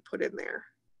carefully put in there.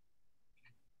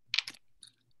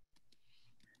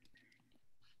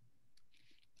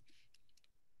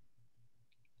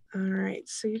 All right,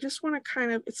 so you just want to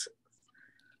kind of, it's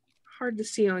hard to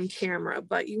see on camera,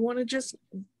 but you want to just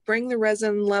bring the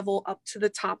resin level up to the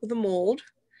top of the mold.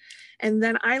 And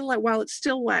then while it's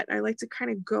still wet, I like to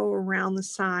kind of go around the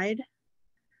side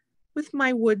with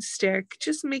my wood stick,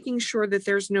 just making sure that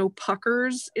there's no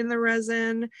puckers in the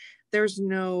resin, there's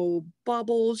no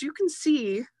bubbles. You can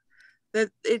see that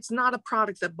it's not a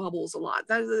product that bubbles a lot.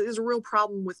 That is a real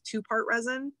problem with 2-part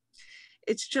resin.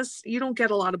 It's just, you don't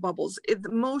get a lot of bubbles. At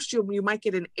the most, you might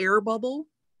get an air bubble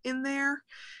in there.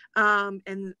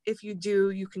 And if you do,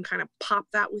 you can kind of pop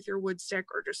that with your wood stick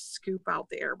or just scoop out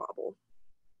the air bubble.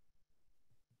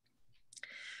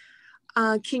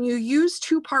 Can you use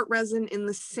 2-part resin in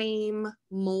the same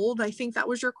mold? I think that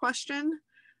was your question.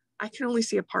 I can only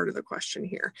see a part of the question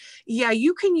here. Yeah,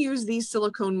 you can use these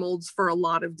silicone molds for a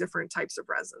lot of different types of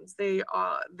resins.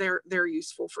 They're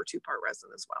useful for two-part resin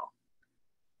as well.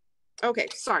 Okay,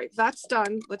 sorry, that's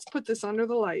done. Let's put this under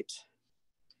the light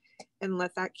and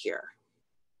let that cure.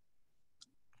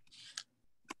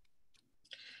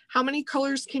 How many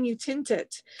colors can you tint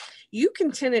it? You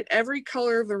can tint it every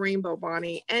color of the rainbow,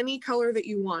 Bonnie, any color that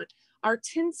you want. Our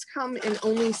tints come in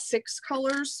only 6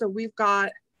 colors. So we've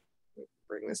got,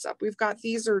 bring this up. We've got,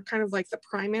 these are kind of like the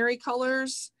primary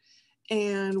colors.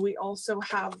 And we also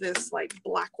have this like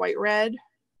black, white, red.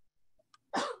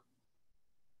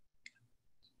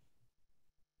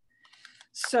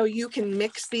 So you can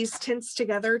mix these tints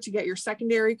together to get your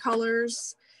secondary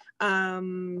colors.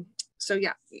 So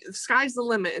yeah, the sky's the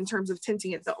limit in terms of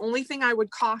tinting it. The only thing I would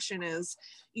caution is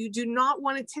you do not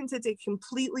want to tint it a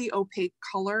completely opaque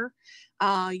color.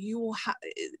 You will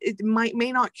it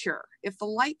may not cure. If the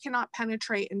light cannot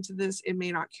penetrate into this, it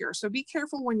may not cure. So be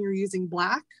careful when you're using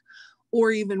black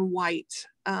or even white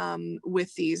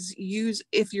with these.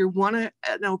 If you want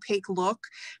an opaque look,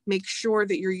 make sure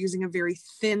that you're using a very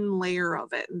thin layer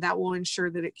of it, and that will ensure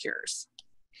that it cures.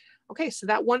 Okay, so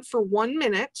that went for 1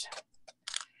 minute.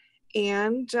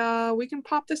 And we can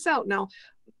pop this out. Now,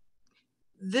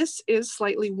 this is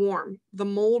slightly warm. The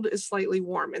mold is slightly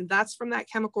warm, and that's from that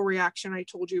chemical reaction I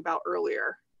told you about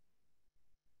earlier.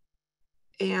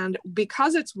 And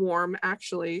because it's warm,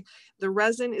 actually, the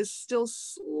resin is still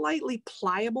slightly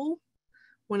pliable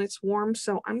when it's warm.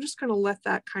 So I'm just gonna let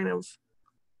that kind of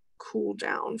cool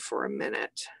down for a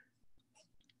minute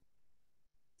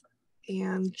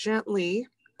and gently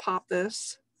pop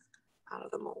this out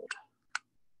of the mold.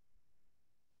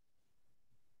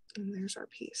 And there's our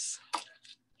piece.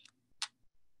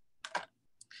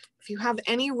 If you have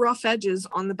any rough edges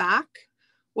on the back,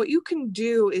 what you can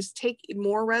do is take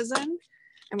more resin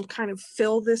and kind of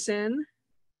fill this in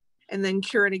and then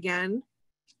cure it again.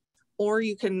 Or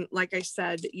you can, like I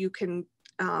said, you can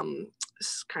kind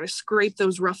of scrape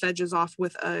those rough edges off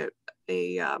with a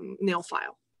nail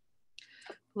file.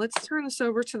 Let's turn this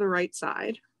over to the right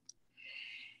side.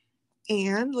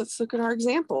 And let's look at our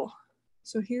example.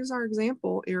 So here's our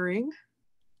example earring.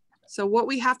 So what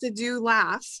we have to do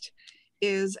last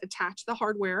is attach the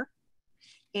hardware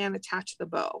and attach the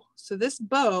bow. So this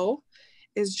bow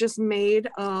is just made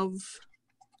of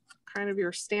kind of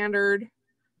your standard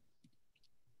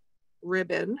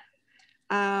ribbon.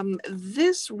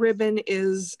 This ribbon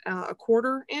is a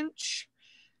 1/4 inch.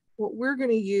 What we're going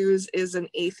to use is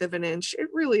 1/8 of an inch. It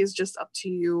really is just up to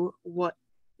you what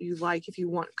you like, if you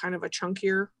want kind of a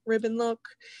chunkier ribbon look.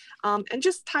 And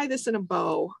just tie this in a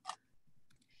bow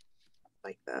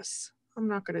like this. I'm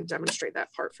not going to demonstrate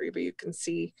that part for you, but you can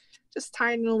see, just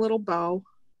tie it in a little bow.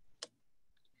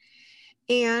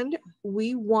 And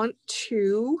we want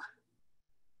to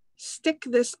stick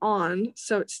this on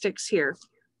so it sticks here.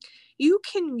 You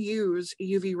can use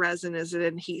UV resin as an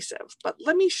adhesive, but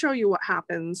let me show you what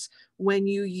happens when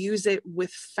you use it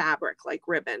with fabric like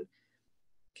ribbon.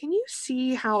 Can you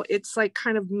see how it's like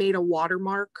kind of made a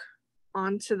watermark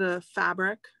onto the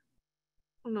fabric?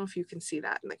 I don't know if you can see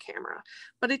that in the camera,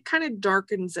 but it kind of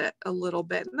darkens it a little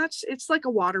bit. And it's like a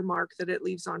watermark that it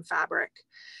leaves on fabric.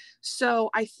 So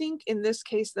I think in this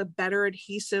case, the better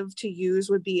adhesive to use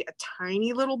would be a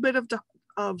tiny little bit of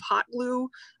hot glue,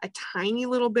 a tiny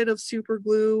little bit of super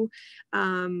glue.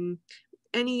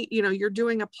 You're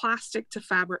doing a plastic to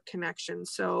fabric connection.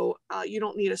 So you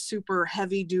don't need a super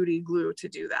heavy duty glue to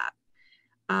do that.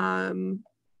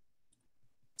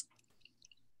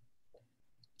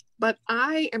 But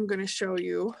I am going to show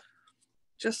you,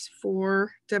 just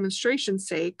for demonstration's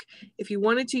sake, if you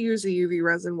wanted to use a UV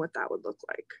resin, what that would look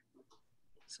like.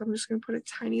 So I'm just going to put a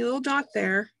tiny little dot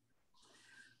there.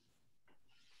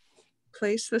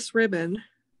 Place this ribbon.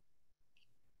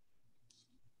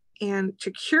 And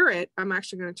to cure it, I'm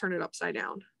actually going to turn it upside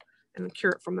down and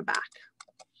cure it from the back.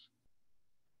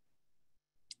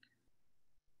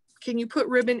 Can you put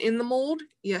ribbon in the mold?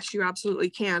 Yes, you absolutely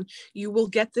can. You will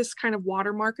get this kind of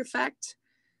watermark effect.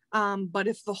 But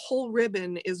if the whole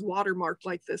ribbon is watermarked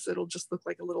like this, it'll just look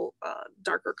like a little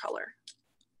darker color.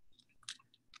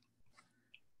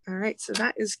 All right, so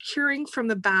that is curing from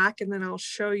the back, and then I'll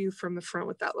show you from the front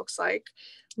what that looks like.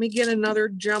 Let me get another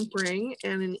jump ring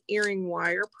and an earring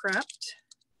wire prepped.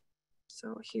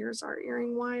 So here's our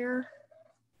earring wire.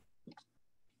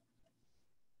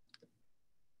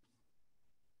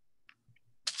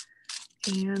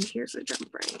 And here's a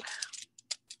jump ring.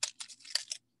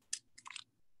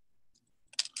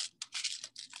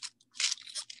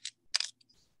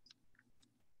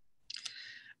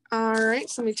 All right,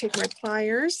 so let me take my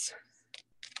pliers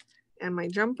and my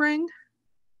jump ring.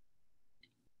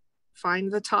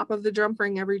 find the top of the jump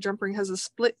ring. Every jump ring has a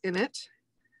split in it.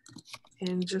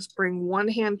 And just bring one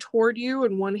hand toward you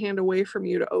and one hand away from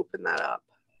you to open that up.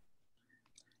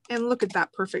 And look at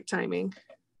that perfect timing.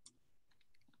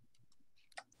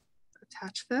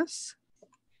 Attach this.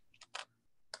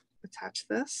 Attach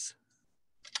this.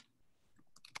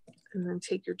 And then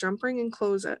take your jump ring and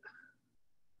close it.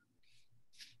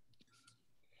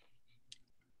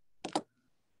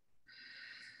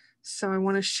 So I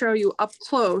want to show you up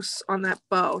close on that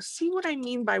bow. See what I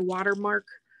mean by watermark?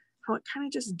 How it kind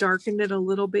of just darkened it a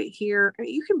little bit here. I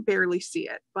mean, you can barely see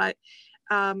it, but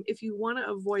if you want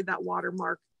to avoid that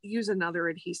watermark, use another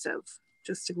adhesive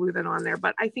just to glue that on there.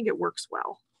 But I think it works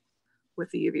well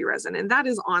with the UV resin, and that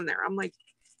is on there. I'm like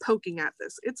poking at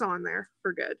this. It's on there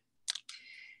for good.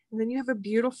 And then you have a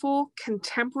beautiful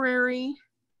contemporary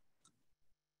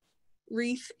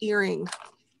wreath earring.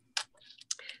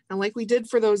 And like we did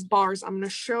for those bars, I'm going to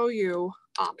show you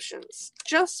options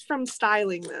just from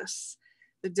styling this,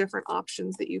 the different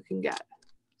options that you can get.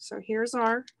 So here's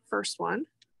our first one.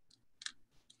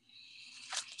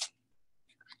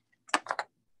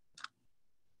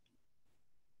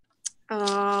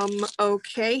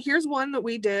 Okay, here's one that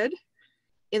we did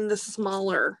in the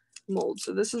smaller mold.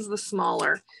 So this is the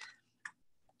smaller.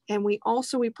 And we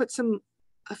put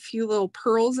a few little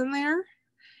pearls in there.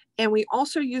 And we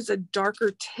also use a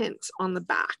darker tint on the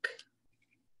back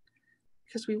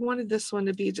because we wanted this one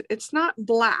to be, it's not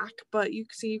black, but you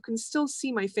can still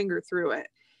see my finger through it.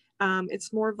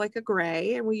 It's more of like a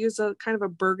gray, and we use a kind of a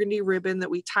burgundy ribbon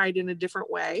that we tied in a different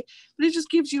way, but it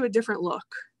just gives you a different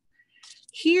look.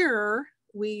 Here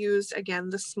we used, again,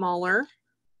 the smaller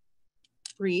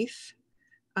wreath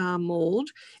mold,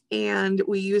 and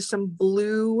we used some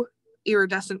blue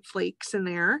iridescent flakes in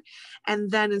there.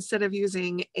 And then instead of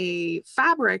using a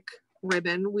fabric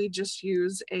ribbon, we just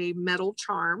use a metal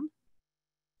charm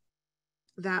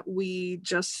that we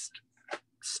just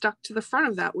stuck to the front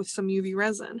of that with some UV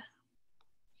resin.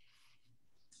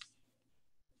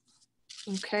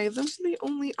 Okay, those are the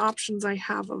only options I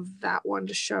have of that one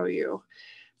to show you.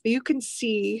 But you can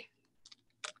see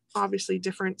obviously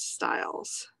different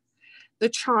styles. The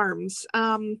charms.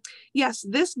 Yes,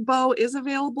 this bow is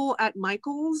available at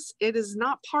Michael's. It is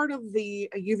not part of the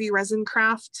UV Resin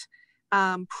Craft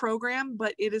program,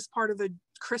 but it is part of a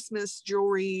Christmas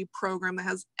jewelry program that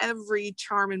has every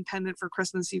charm and pendant for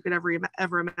Christmas you could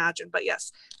ever imagine. But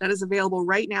yes, that is available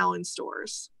right now in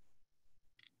stores.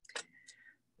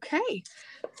 Okay,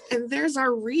 and there's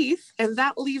our wreath, and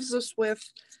that leaves us with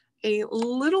a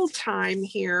little time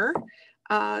here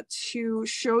to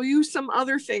show you some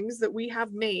other things that we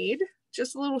have made,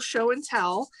 just a little show and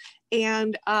tell,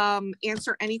 and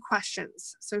answer any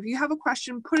questions. So if you have a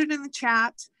question, put it in the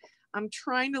chat. I'm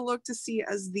trying to look to see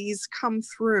as these come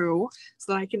through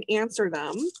so that I can answer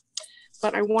them,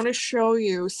 but I want to show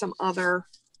you some other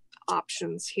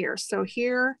options here. So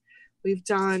here we've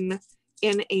done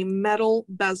in a metal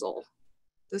bezel.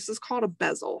 This is called a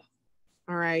bezel.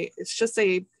 All right, it's just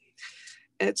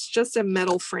a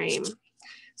metal frame.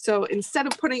 So instead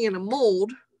of putting in a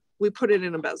mold, we put it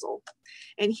in a bezel.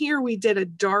 And here we did a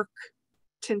dark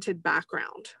tinted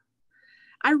background.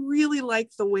 I really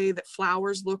like the way that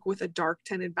flowers look with a dark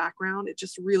tinted background. It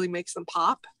just really makes them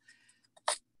pop.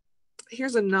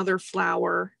 Here's another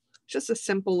flower, just a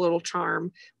simple little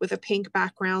charm with a pink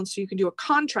background. So you can do a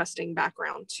contrasting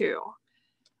background too.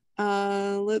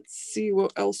 Let's see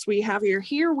what else we have here.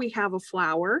 Here we have a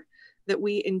flower that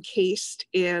we encased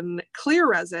in clear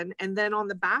resin, and then on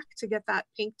the back to get that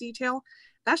pink detail,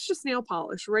 that's just nail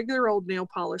polish, regular old nail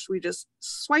polish. We just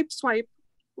swipe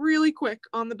really quick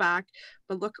on the back,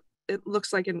 but look, it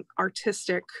looks like an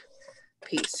artistic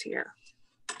piece here.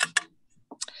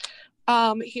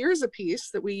 Here's a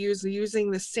piece that we use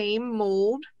using the same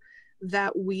mold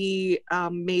that we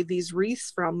made these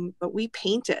wreaths from, but we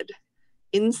painted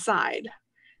inside.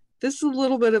 This is a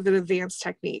little bit of an advanced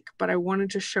technique, but I wanted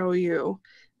to show you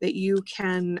that you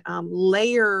can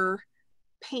layer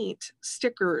paint,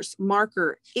 stickers,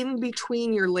 marker in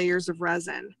between your layers of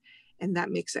resin, and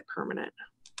that makes it permanent.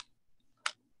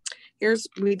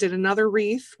 We did another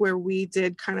wreath where we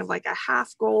did kind of like a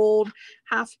half gold,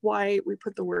 half white. We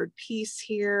put the word peace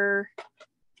here.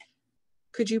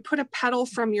 Could you put a petal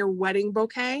from your wedding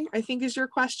bouquet, I think is your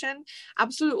question.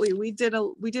 Absolutely. We did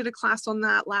a class on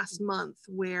that last month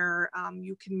where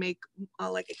you can make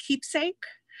like a keepsake.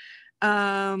 Do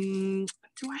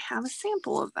I have a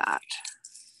sample of that?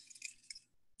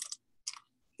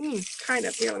 Kind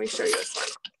of. Here, let me show you this one.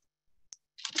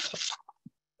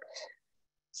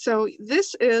 So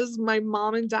this is my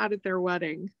mom and dad at their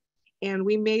wedding. And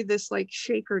we made this like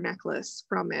shaker necklace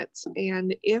from it.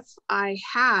 And if I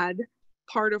had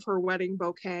part of her wedding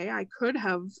bouquet, I could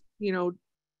have, you know,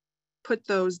 put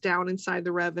those down inside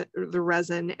the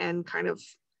resin and kind of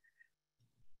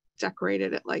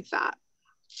decorated it like that.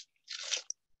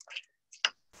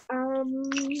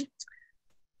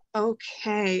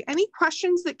 Okay, any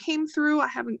questions that came through? I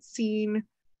haven't seen.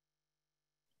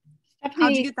 Stephanie,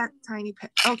 how'd you get that tiny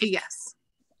pic? Okay, yes.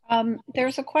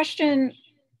 There's a question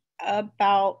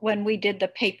about when we did the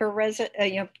paper resin,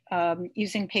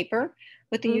 using paper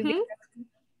with the UV resin,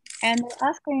 and they're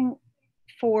asking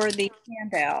for the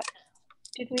handout.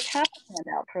 Did we have a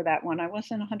handout for that one? I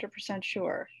wasn't 100%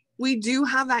 sure. We do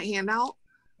have that handout.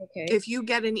 Okay. If you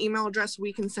get an email address,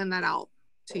 we can send that out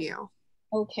to you.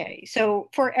 Okay, so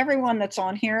for everyone that's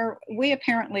on here, we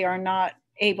apparently are not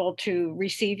able to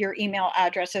receive your email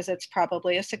addresses. It's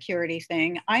probably a security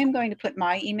thing. I am going to put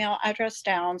my email address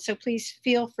down, so please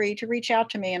feel free to reach out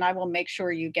to me and I will make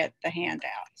sure you get the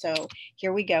handout. So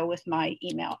here we go with my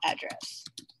email address.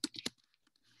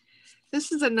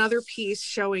 This is another piece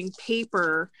showing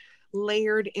paper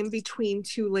layered in between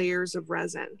 2 layers of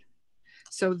resin.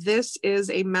 So this is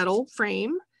a metal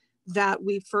frame that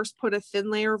we first put a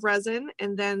thin layer of resin,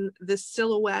 and then this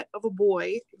silhouette of a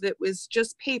boy that was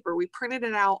just paper. We printed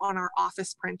it out on our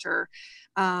office printer,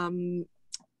 and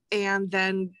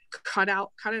then cut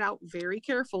it out very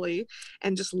carefully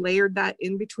and just layered that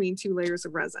in between 2 layers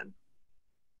of resin.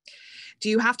 Do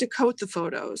you have to coat the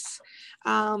photos?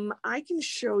 I can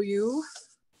show you.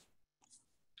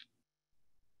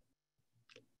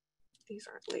 These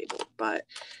aren't labeled, but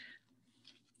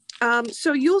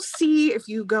so you'll see if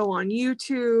you go on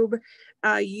YouTube,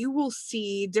 you will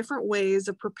see different ways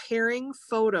of preparing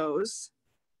photos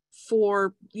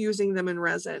for using them in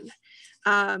resin.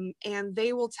 And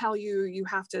they will tell you you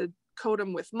have to coat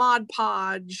them with Mod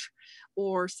Podge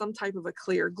or some type of a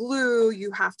clear glue.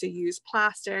 You have to use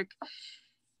plastic.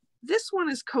 This one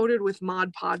is coated with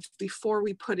Mod Podge before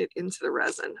we put it into the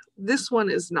resin. This one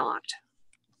is not.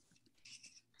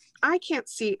 I can't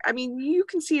see, I mean, you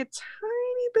can see a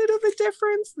tiny bit of a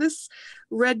difference. This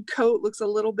red coat looks a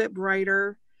little bit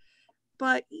brighter,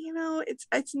 but you know,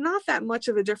 it's not that much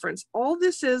of a difference. All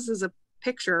this is a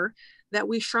picture that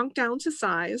we shrunk down to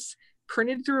size,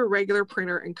 printed through a regular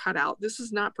printer and cut out. This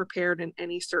is not prepared in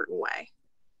any certain way,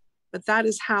 but that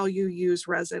is how you use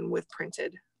resin with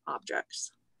printed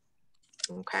objects.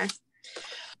 Okay.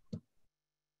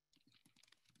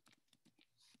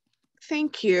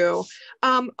 Thank you.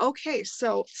 Okay,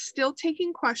 so still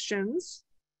taking questions.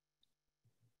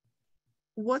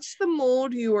 What's the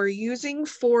mold you are using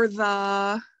for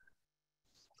the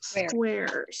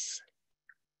squares?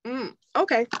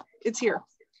 Okay, it's here.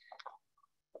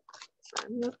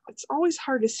 It's always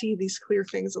hard to see these clear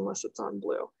things unless it's on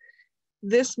blue.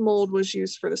 This mold was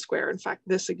used for the square. In fact,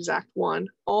 this exact one,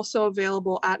 also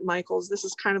available at Michael's. This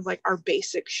is kind of like our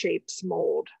basic shapes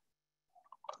mold.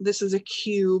 This is a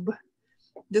cube.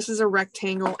 This is a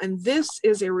rectangle, and this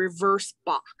is a reverse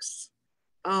box,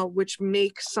 which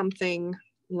makes something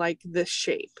like this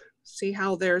shape. See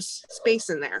how there's space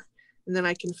in there, and then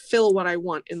I can fill what I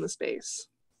want in the space.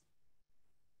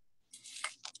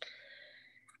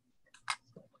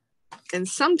 And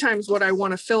sometimes what I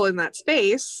want to fill in that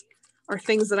space are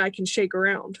things that I can shake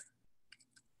around.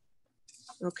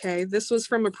 Okay, this was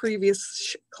from a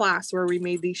previous class where we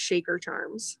made these shaker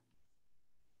charms.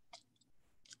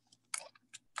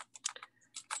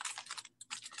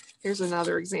 Here's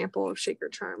another example of shaker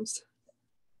charms.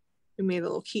 We made a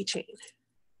little keychain.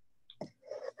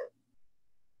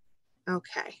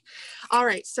 Okay. All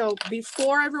right. So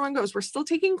before everyone goes, we're still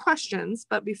taking questions,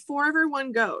 but before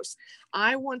everyone goes,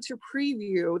 I want to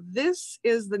preview. This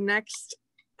is the next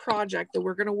project that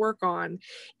we're going to work on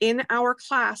in our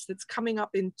class that's coming up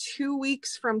in 2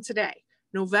 weeks from today,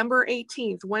 November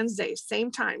 18th, Wednesday, same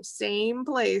time, same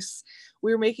place.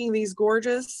 We're making these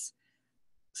gorgeous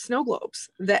snow globes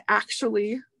that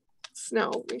actually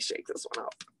snow. Let me shake this one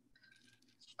up.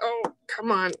 Oh, come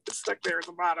on. It's stuck there at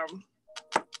the bottom.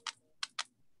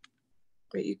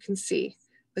 But you can see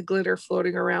the glitter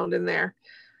floating around in there.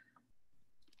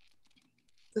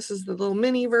 This is the little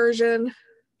mini version.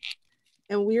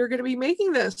 And we are going to be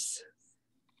making this.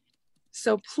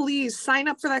 So please sign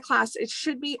up for that class. It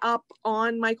should be up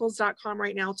on michaels.com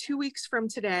right now. 2 weeks from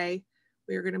today,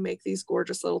 we are going to make these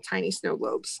gorgeous little tiny snow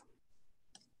globes.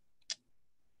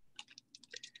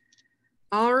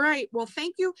 All right. Well,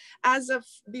 thank you. As of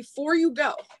before you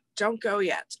go, don't go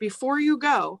yet. Before you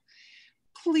go,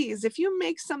 please, if you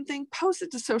make something, post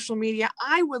it to social media.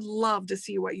 I would love to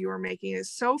see what you are making. It's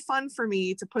so fun for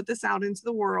me to put this out into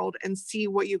the world and see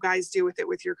what you guys do with it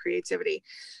with your creativity.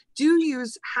 Do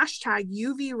use hashtag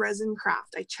UV Resin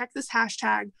Craft. I check this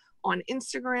hashtag on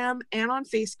Instagram and on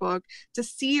Facebook to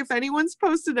see if anyone's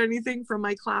posted anything from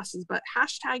my classes, but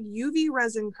hashtag UV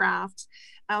Resin Craft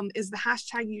is the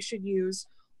hashtag you should use.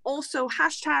 Also,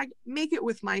 hashtag Make It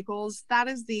With Michaels. That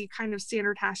is the kind of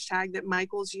standard hashtag that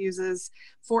Michaels uses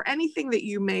for anything that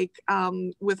you make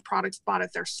with products bought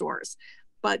at their stores.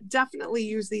 But definitely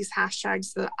use these hashtags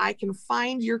so that I can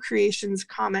find your creations,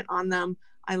 comment on them.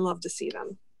 I love to see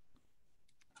them.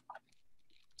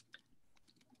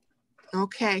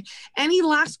 Okay, any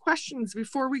last questions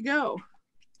before we go?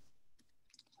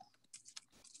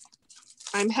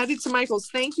 I'm headed to Michael's.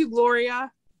 Thank you,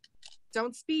 Gloria.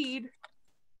 Don't speed.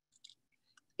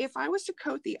 If I was to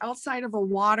coat the outside of a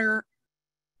water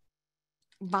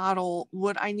bottle,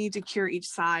 would I need to cure each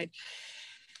side?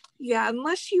 Yeah,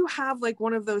 unless you have like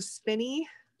one of those spinny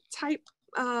type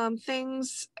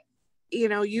things, you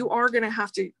know, you are going to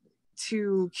have to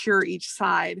cure each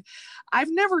side.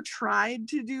 I've never tried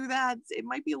to do that. It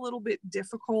might be a little bit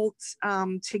difficult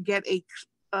to get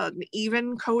an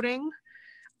even coating.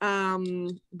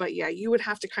 But yeah, you would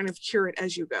have to kind of cure it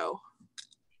as you go.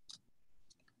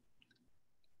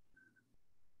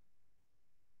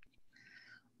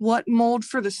 What mold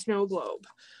for the snow globe?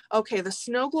 Okay, the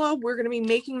snow globe, we're going to be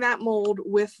making that mold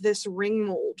with this ring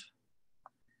mold.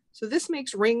 So this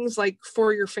makes rings like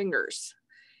for your fingers.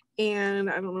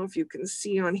 And I don't know if you can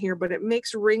see on here, but it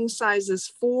makes ring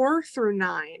sizes 4 through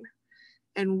 9.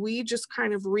 And we just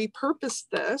kind of repurposed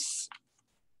this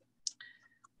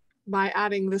by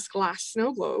adding this glass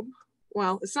snow globe.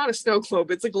 Well, it's not a snow globe,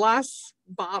 it's a glass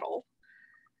bottle.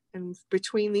 And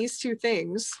between these two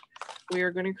things, we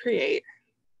are going to create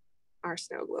our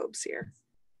snow globes here.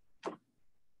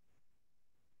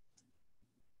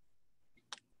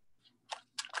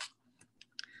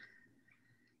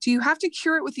 Do you have to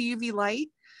cure it with UV light,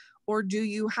 or do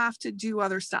you have to do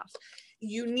other stuff?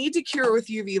 You need to cure it with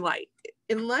UV light.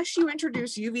 Unless you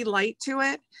introduce UV light to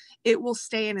it, it will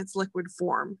stay in its liquid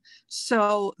form.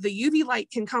 So the UV light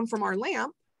can come from our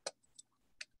lamp,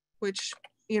 which,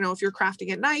 you know, if you're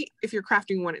crafting at night, if you're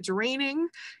crafting when it's raining,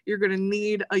 you're going to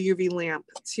need a UV lamp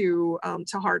to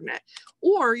harden it.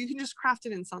 Or you can just craft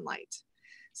it in sunlight.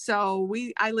 So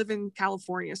I live in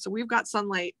California, so we've got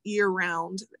sunlight year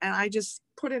round, and I just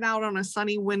put it out on a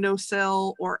sunny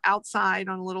windowsill or outside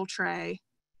on a little tray.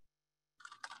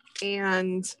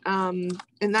 And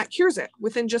that cures it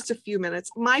within just a few minutes.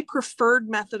 My preferred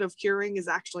method of curing is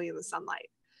actually in the sunlight.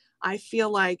 I feel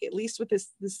like, at least with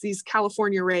these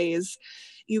California rays,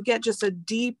 you get just a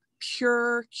deep,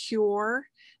 pure cure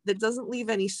that doesn't leave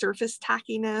any surface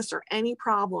tackiness or any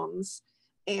problems.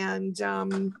 And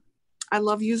I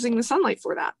love using the sunlight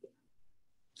for that.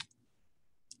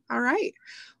 All right.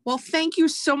 Well, thank you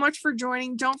so much for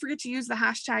joining. Don't forget to use the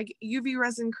hashtag UV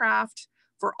Resin Craft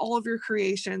for all of your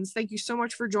creations. Thank you so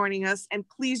much for joining us, and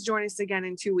please join us again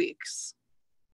in 2 weeks.